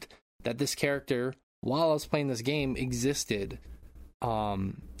believed that this character, while I was playing this game, existed.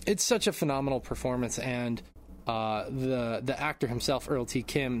 It's such a phenomenal performance, and the actor himself, Earl T.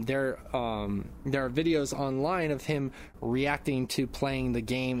 Kim, there are videos online of him reacting to playing the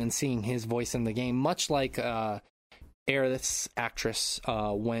game and seeing his voice in the game, much like Aerith's actress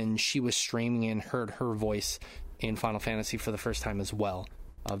when she was streaming and heard her voice in Final Fantasy for the first time as well.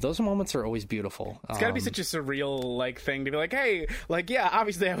 Those moments are always beautiful. It's got to be such a surreal thing to be like, hey, yeah,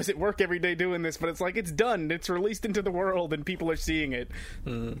 obviously I was at work every day doing this, but it's like, it's done, it's released into the world, and people are seeing it.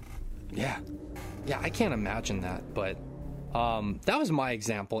 Yeah, I can't imagine that, but That was my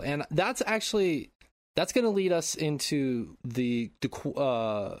example, and that's going to lead us into the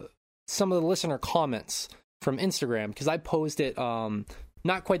some of the listener comments from Instagram, because I posed it,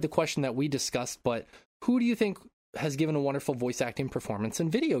 not quite the question that we discussed, but who do you think has given a wonderful voice acting performance in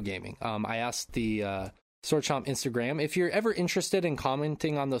video gaming? I asked the Sword Chomp Instagram. If you're ever interested in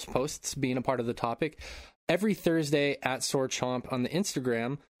commenting on those posts, being a part of the topic, every Thursday at Sword Chomp on the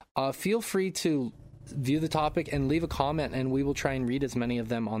Instagram, feel free to view the topic and leave a comment, and we will try and read as many of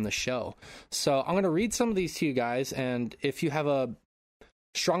them on the show. So I'm going to read some of these to you guys, and if you have a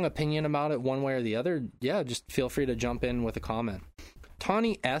strong opinion about it one way or the other, yeah, just feel free to jump in with a comment.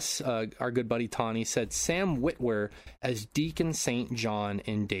 Tawny S, our good buddy Tawny, said Sam Witwer as Deacon St. John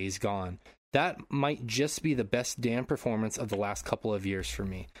in Days Gone. That might just be the best damn performance of the last couple of years for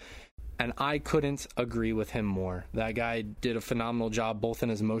me. And I couldn't agree with him more. That guy did a phenomenal job both in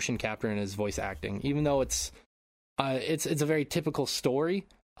his motion capture and his voice acting. Even though it's a very typical story,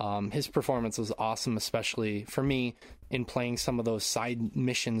 his performance was awesome, especially for me in playing some of those side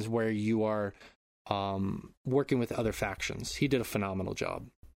missions where you are working with other factions. He did a phenomenal job.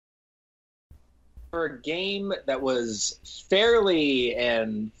 For a game that was fairly,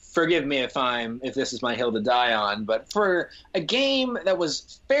 and forgive me if this is my hill to die on, but for a game that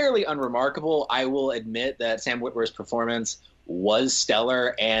was fairly unremarkable, I will admit that Sam Witwer's performance was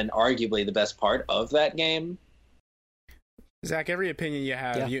stellar and arguably the best part of that game. Zach, every opinion you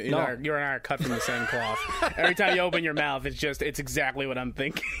have, you and I are cut from the same cloth. Every time you open your mouth, it's exactly what I'm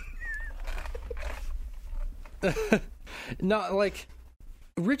thinking. No, like,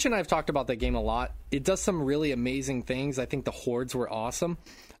 Rich and I have talked about that game a lot. It does some really amazing things. I think the hordes were awesome.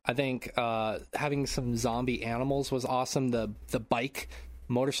 I think having some zombie animals was awesome. The bike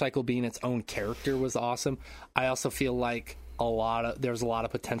motorcycle being its own character was awesome. I also feel like there's a lot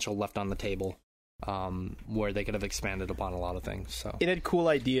of potential left on the table, where they could have expanded upon a lot of things. So it had cool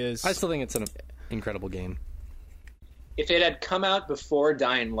ideas. I still think it's an incredible game. If it had come out before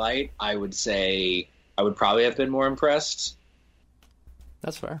Dying Light, I would say I would probably have been more impressed.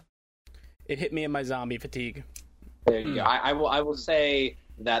 That's fair. It hit me in my zombie fatigue. There you go. I will say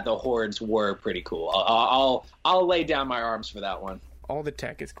that the hordes were pretty cool. I'll lay down my arms for that one. All the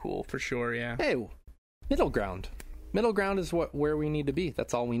tech is cool for sure. Yeah. Hey, middle ground. Middle ground is where we need to be.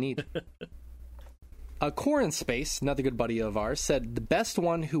 That's all we need. Core in Space, another good buddy of ours, said the best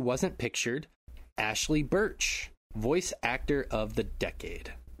one who wasn't pictured, Ashley Birch, voice actor of the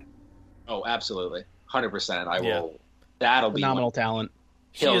decade. Oh, absolutely, 100%. I will. That'll be phenomenal talent.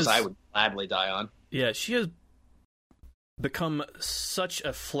 Hills I would gladly die on. Yeah, she has become such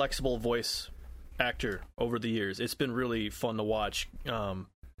a flexible voice actor over the years. It's been really fun to watch.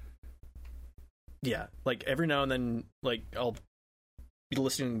 Yeah, like every now and then, like I'll be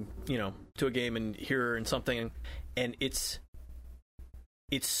listening, to a game and hear her in something, and it's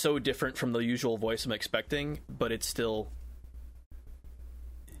so different from the usual voice I'm expecting, but it's still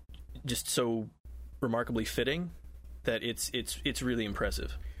just so remarkably fitting that it's really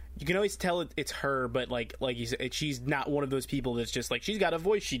impressive. You can always tell it's her, but like you said, she's not one of those people that's just like, she's got a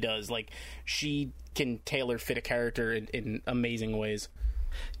voice she does. Like, she can tailor fit a character in amazing ways.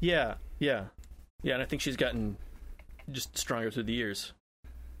 Yeah, and I think she's gotten just stronger through the years.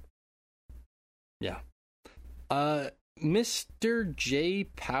 Yeah. Mr. J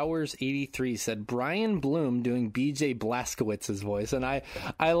Powers 83 said Brian Bloom doing BJ Blazkowicz's voice, and I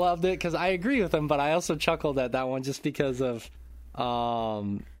loved it because I agree with him, but I also chuckled at that one just because of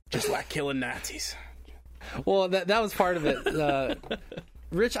just like killing Nazis. Well, that was part of it.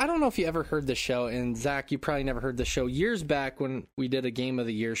 Rich, I don't know if you ever heard the show, and Zach, you probably never heard the show. Years back when we did a Game of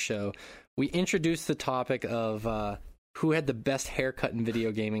the Year show, we introduced the topic of who had the best haircut in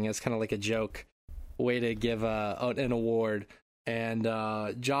video gaming as kind of like a joke way to give an award, and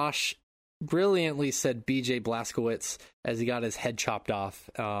Josh brilliantly said BJ Blazkowicz as he got his head chopped off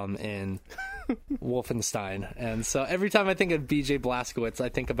in Wolfenstein. And so every time I think of BJ Blazkowicz, I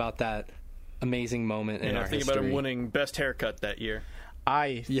think about that amazing moment in our history. I think about him winning best haircut that year.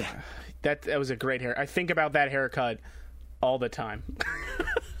 That was a great hair. I think about that haircut all the time.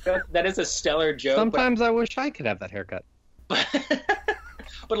 That is a stellar joke. Sometimes I wish I could have that haircut.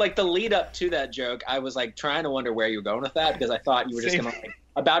 But like the lead up to that joke, I was like trying to wonder where you were going with that, because I thought you were just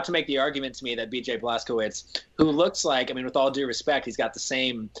about to make the argument to me that BJ Blazkowicz, who looks like, I mean, with all due respect, he's got the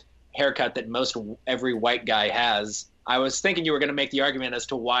same haircut that most every white guy has. I was thinking you were going to make the argument as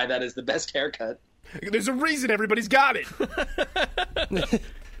to why that is the best haircut. There's a reason everybody's got it.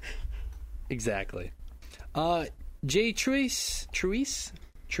 Exactly. Jay Truice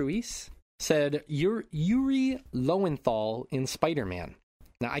said Yuri Lowenthal in Spider-Man.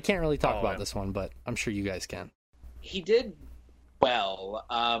 Now, I can't really talk about this one, but I'm sure you guys can. He did well.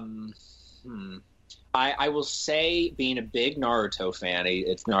 I will say, being a big Naruto fan,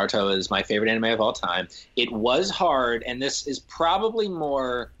 Naruto is my favorite anime of all time. It was hard, and this is probably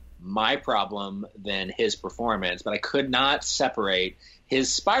more my problem than his performance, but I could not separate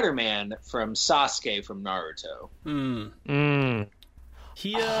his Spider-Man from Sasuke from Naruto. I'm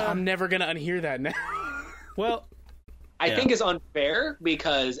never going to unhear that now. Well, I think it's unfair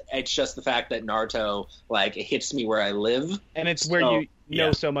because it's just the fact that Naruto, like, it hits me where I live. And it's where you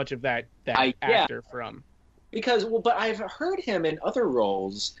know so much of that actor from. Because, but I've heard him in other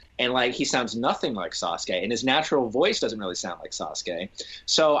roles, and, like, he sounds nothing like Sasuke, and his natural voice doesn't really sound like Sasuke.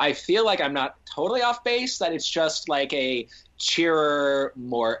 So I feel like I'm not totally off base, that it's just, like, a cheerer,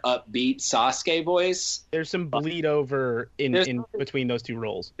 more upbeat Sasuke voice. There's some bleed over in between those two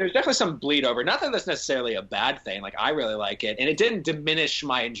roles. There's definitely some bleed over. Not that that's necessarily a bad thing. Like, I really like it, and it didn't diminish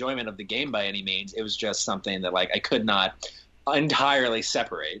my enjoyment of the game by any means. It was just something that, like, I could not entirely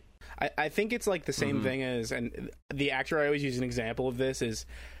separate. I think it's like the same thing as, and the actor I always use an example of this is,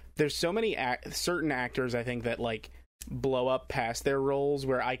 there's so many certain actors I think that like blow up past their roles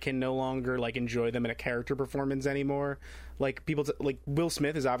where I can no longer like enjoy them in a character performance anymore. Like like Will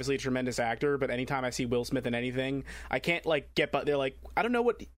Smith is obviously a tremendous actor, but anytime I see Will Smith in anything, I can't like get, but they're like, I don't know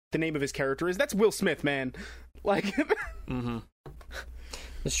what the name of his character is. That's Will Smith, man. Like,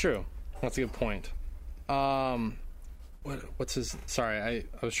 It's true. That's a good point. What's his? Sorry,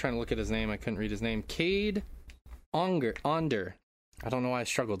 I was trying to look at his name. I couldn't read his name. Cade Onder. I don't know why I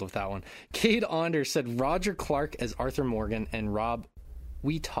struggled with that one. Cade Onder said Roger Clark as Arthur Morgan and Rob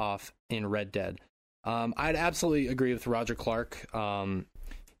Wheatoff in Red Dead. I'd absolutely agree with Roger Clark. I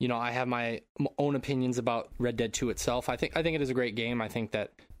have my own opinions about Red Dead 2 itself. I think it is a great game. I think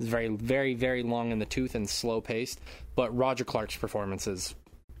that it's very, very, very long in the tooth and slow paced. But Roger Clark's performance is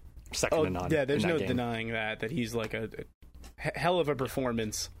second to none. Yeah, there's no denying that he's like a hell of a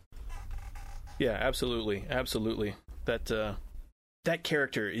performance. Yeah, absolutely. That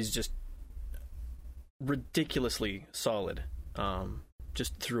character is just ridiculously solid.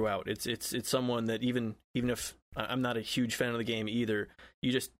 Just throughout, it's someone that even if I'm not a huge fan of the game either,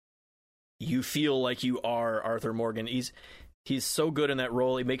 you feel like you are Arthur Morgan. He's so good in that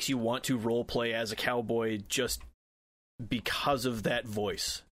role. It makes you want to role play as a cowboy just because of that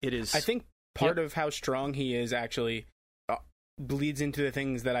voice. It is. I think part of how strong he is actually bleeds into the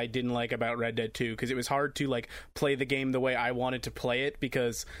things that I didn't like about Red Dead 2, because it was hard to like play the game the way I wanted to play it,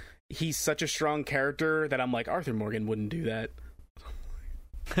 because he's such a strong character that I'm like, Arthur Morgan wouldn't do that.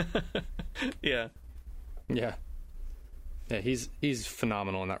 Yeah, he's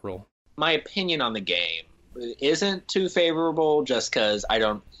phenomenal in that role. My opinion on the game isn't too favorable, just because I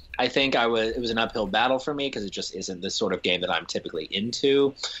think it was an uphill battle for me, because it just isn't the sort of game that I'm typically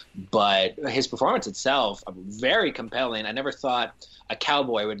into. But his performance itself, very compelling. I never thought a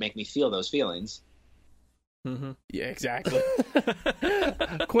cowboy would make me feel those feelings. Mm-hmm. Yeah, exactly.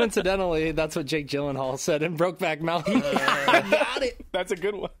 Coincidentally, that's what Jake Gyllenhaal said in Brokeback Mountain. Got it. That's a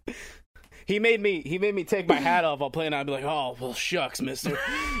good one. He made me take my hat off while playing. I'd be like, oh well, shucks, mister.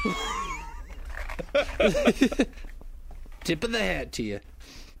 Tip of the hat to you.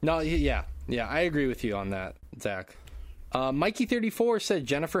 No, yeah, I agree with you on that, Zach. Mikey34 said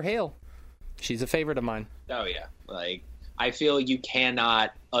Jennifer Hale. She's a favorite of mine. Oh yeah, like I feel you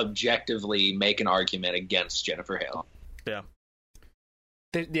cannot objectively make an argument against Jennifer Hale. Yeah.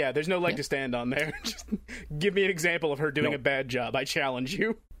 There's no leg to stand on there. Just give me an example of her doing a bad job. I challenge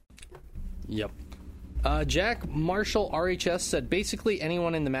you. Yep. Jack Marshall RHS said basically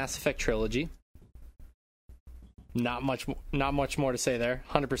anyone in the Mass Effect trilogy. Not much more to say there.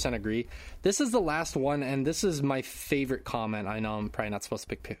 100% agree. This is the last one, and this is my favorite comment. I know I'm probably not supposed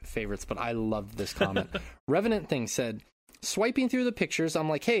to pick favorites, but I love this comment. Revenant Thing said, swiping through the pictures, I'm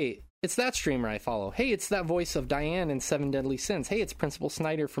like, hey, it's that streamer I follow. Hey, it's that voice of Diane in Seven Deadly Sins. Hey, it's Principal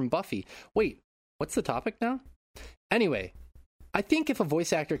Snyder from Buffy. Wait, what's the topic now? Anyway, I think if a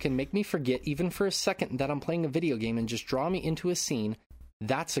voice actor can make me forget even for a second that I'm playing a video game and just draw me into a scene,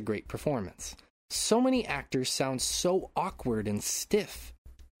 that's a great performance. So many actors sound so awkward and stiff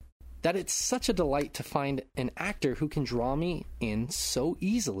that it's such a delight to find an actor who can draw me in so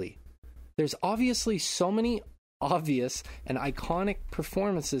easily. There's obviously so many obvious and iconic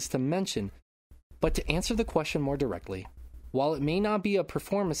performances to mention, but to answer the question more directly, while it may not be a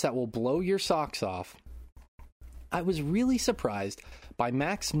performance that will blow your socks off, I was really surprised by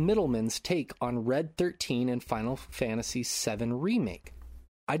Max Mittelman's take on Red 13 and Final Fantasy VII Remake.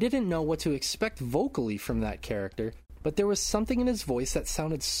 I didn't know what to expect vocally from that character, but there was something in his voice that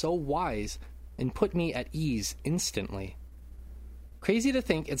sounded so wise and put me at ease instantly. Crazy to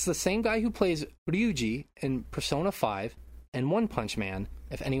think it's the same guy who plays Ryuji in Persona 5 and One Punch Man,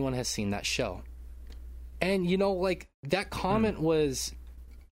 if anyone has seen that show. And, like, that comment was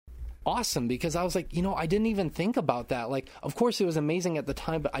awesome because I was like, I didn't even think about that. Like, of course it was amazing at the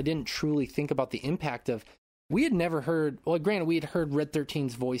time, but I didn't truly think about the impact of, we had never heard, well, granted, we had heard Red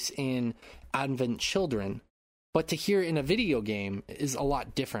 13's voice in Advent Children, but to hear it in a video game is a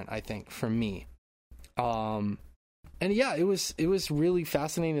lot different, I think, for me. And yeah, it was really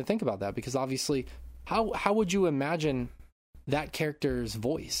fascinating to think about that because obviously, how would you imagine that character's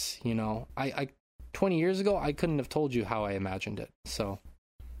voice? I 20 years ago, I couldn't have told you how I imagined it. So,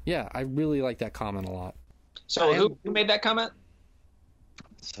 yeah, I really like that comment a lot. So who made that comment?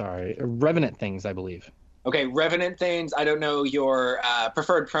 Sorry, Revenant Things, I believe. Okay, Revenant Things. I don't know your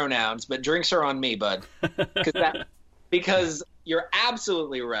preferred pronouns, but drinks are on me, bud. Because you're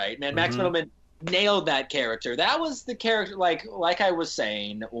absolutely right, man. Max Mittelman nailed that character. That was the character, like I was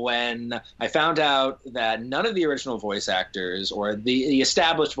saying, when I found out that none of the original voice actors or the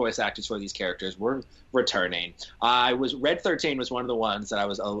established voice actors for these characters were returning. Red 13 was one of the ones that I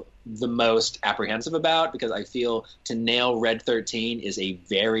was the most apprehensive about because I feel to nail Red 13 is a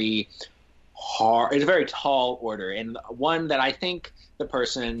very tall order, and one that I think the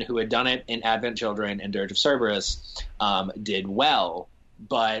person who had done it in Advent Children and Dirge of Cerberus did well.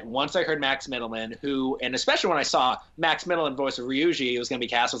 But once I heard Max Mittelman, and especially when I saw Max Mittelman voice of Ryuji, it was going to be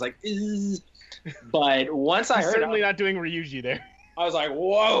cast, I was like, Ugh. But once I heard certainly not doing Ryuji there. I was like,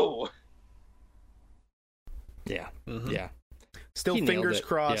 whoa. Yeah, yeah. Still fingers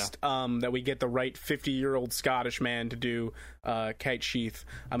crossed that we get the right 50-year-old Scottish man to do Kite Sheath.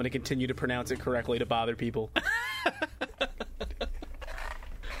 I'm going to continue to pronounce it correctly to bother people.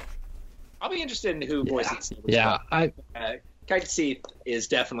 I'll be interested in who voices. Yeah, Kite Sheath is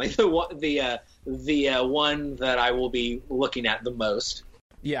definitely the one that I will be looking at the most.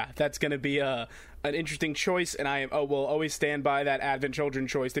 Yeah, that's going to be an interesting choice, and I will always stand by that Advent Children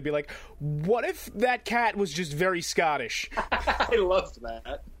choice. They'd be like, what if that cat was just very Scottish? I loved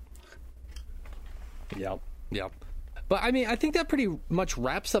that. Yep. But, I mean, I think that pretty much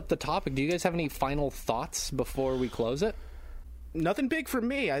wraps up the topic. Do you guys have any final thoughts before we close it? Nothing big for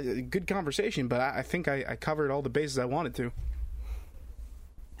me. Good conversation, but I think I covered all the bases I wanted to.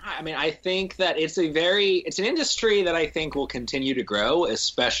 I mean, I think that it's an industry that I think will continue to grow,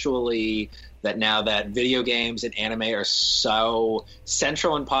 especially that now that video games and anime are so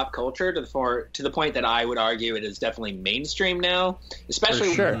central in pop culture to the point that I would argue it is definitely mainstream now, especially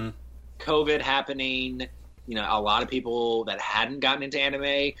with COVID happening. A lot of people that hadn't gotten into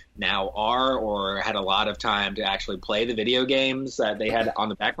anime now are, or had a lot of time to actually play the video games that they had on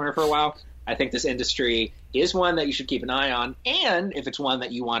the back burner for a while. I think this industry is one that you should keep an eye on. And if it's one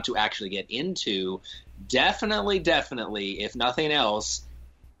that you want to actually get into, definitely, if nothing else,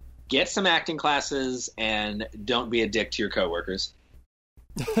 get some acting classes and don't be a dick to your coworkers.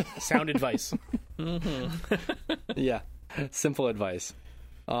 Sound advice. Yeah, simple advice.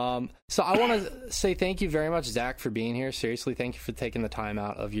 So I want to say thank you very much, Zach, for being here. Seriously, thank you for taking the time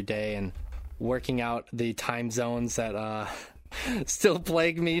out of your day and working out the time zones that still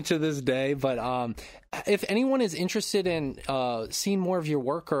plague me to this day. But if anyone is interested in seeing more of your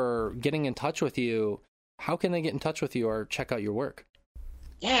work or getting in touch with you, how can they get in touch with you or check out your work?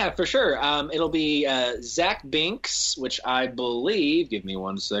 Yeah, for sure. It'll be Zach Binks, which I believe, give me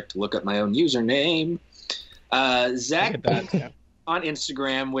one sec to look up my own username. Zach Binks on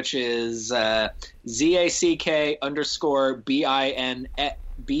Instagram, which is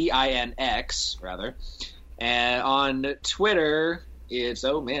ZACK_BINX, rather. And on Twitter, it's, it's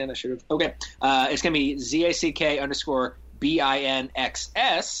going to be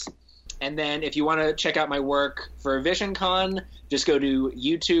ZACK_BINXS. And then if you want to check out my work for VisionCon, just go to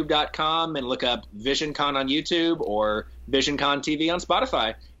youtube.com and look up VisionCon on YouTube or VisionCon TV on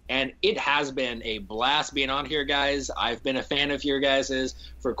Spotify. And it has been a blast being on here, guys. I've been a fan of your guys's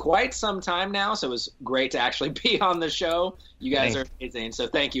for quite some time now, so it was great to actually be on the show. You guys are amazing, so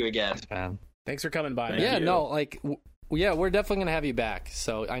thank you again. Thanks for coming by. We're definitely going to have you back.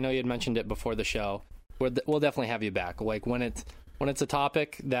 So I know you had mentioned it before the show. We'll definitely have you back. Like when it's a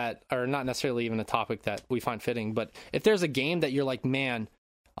topic that, or not necessarily even a topic that we find fitting, but if there's a game that you're like, man,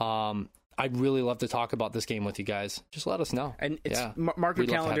 I'd really love to talk about this game with you guys, just let us know. And it's mark your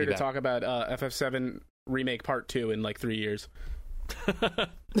calendar to talk about FF7 Remake Part 2 in like 3 years.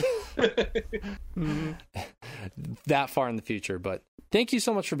 That far in the future, but thank you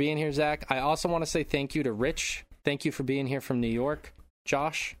so much for being here, Zach. I also want to say thank you to Rich. Thank you for being here from New York.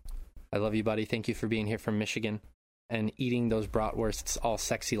 Josh, I love you, buddy. Thank you for being here from Michigan. and eating those bratwursts all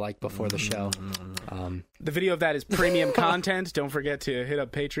sexy like before the show. The video of that is premium content. Don't forget to hit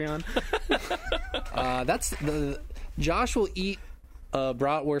up Patreon. Josh will eat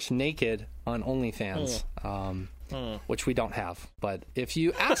bratwurst naked on OnlyFans, which we don't have. But if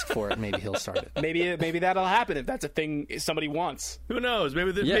you ask for it, maybe he'll start it. Maybe that'll happen if that's a thing somebody wants. Who knows?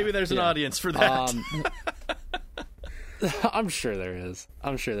 Maybe there's an audience for that. I'm sure there is.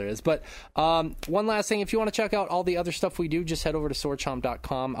 But one last thing, if you want to check out all the other stuff we do, just head over to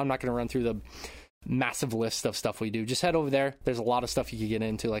swordchomp.com. I'm not going to run through the massive list of stuff we do. Just head over there. There's a lot of stuff you can get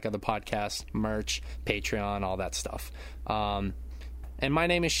into, like other podcasts, merch, Patreon, all that stuff. And my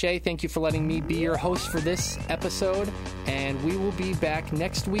name is Shay. Thank you for letting me be your host for this episode. And we will be back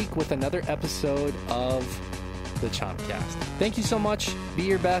next week with another episode of the Chompcast. Thank you so much. Be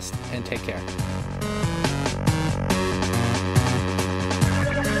your best and take care.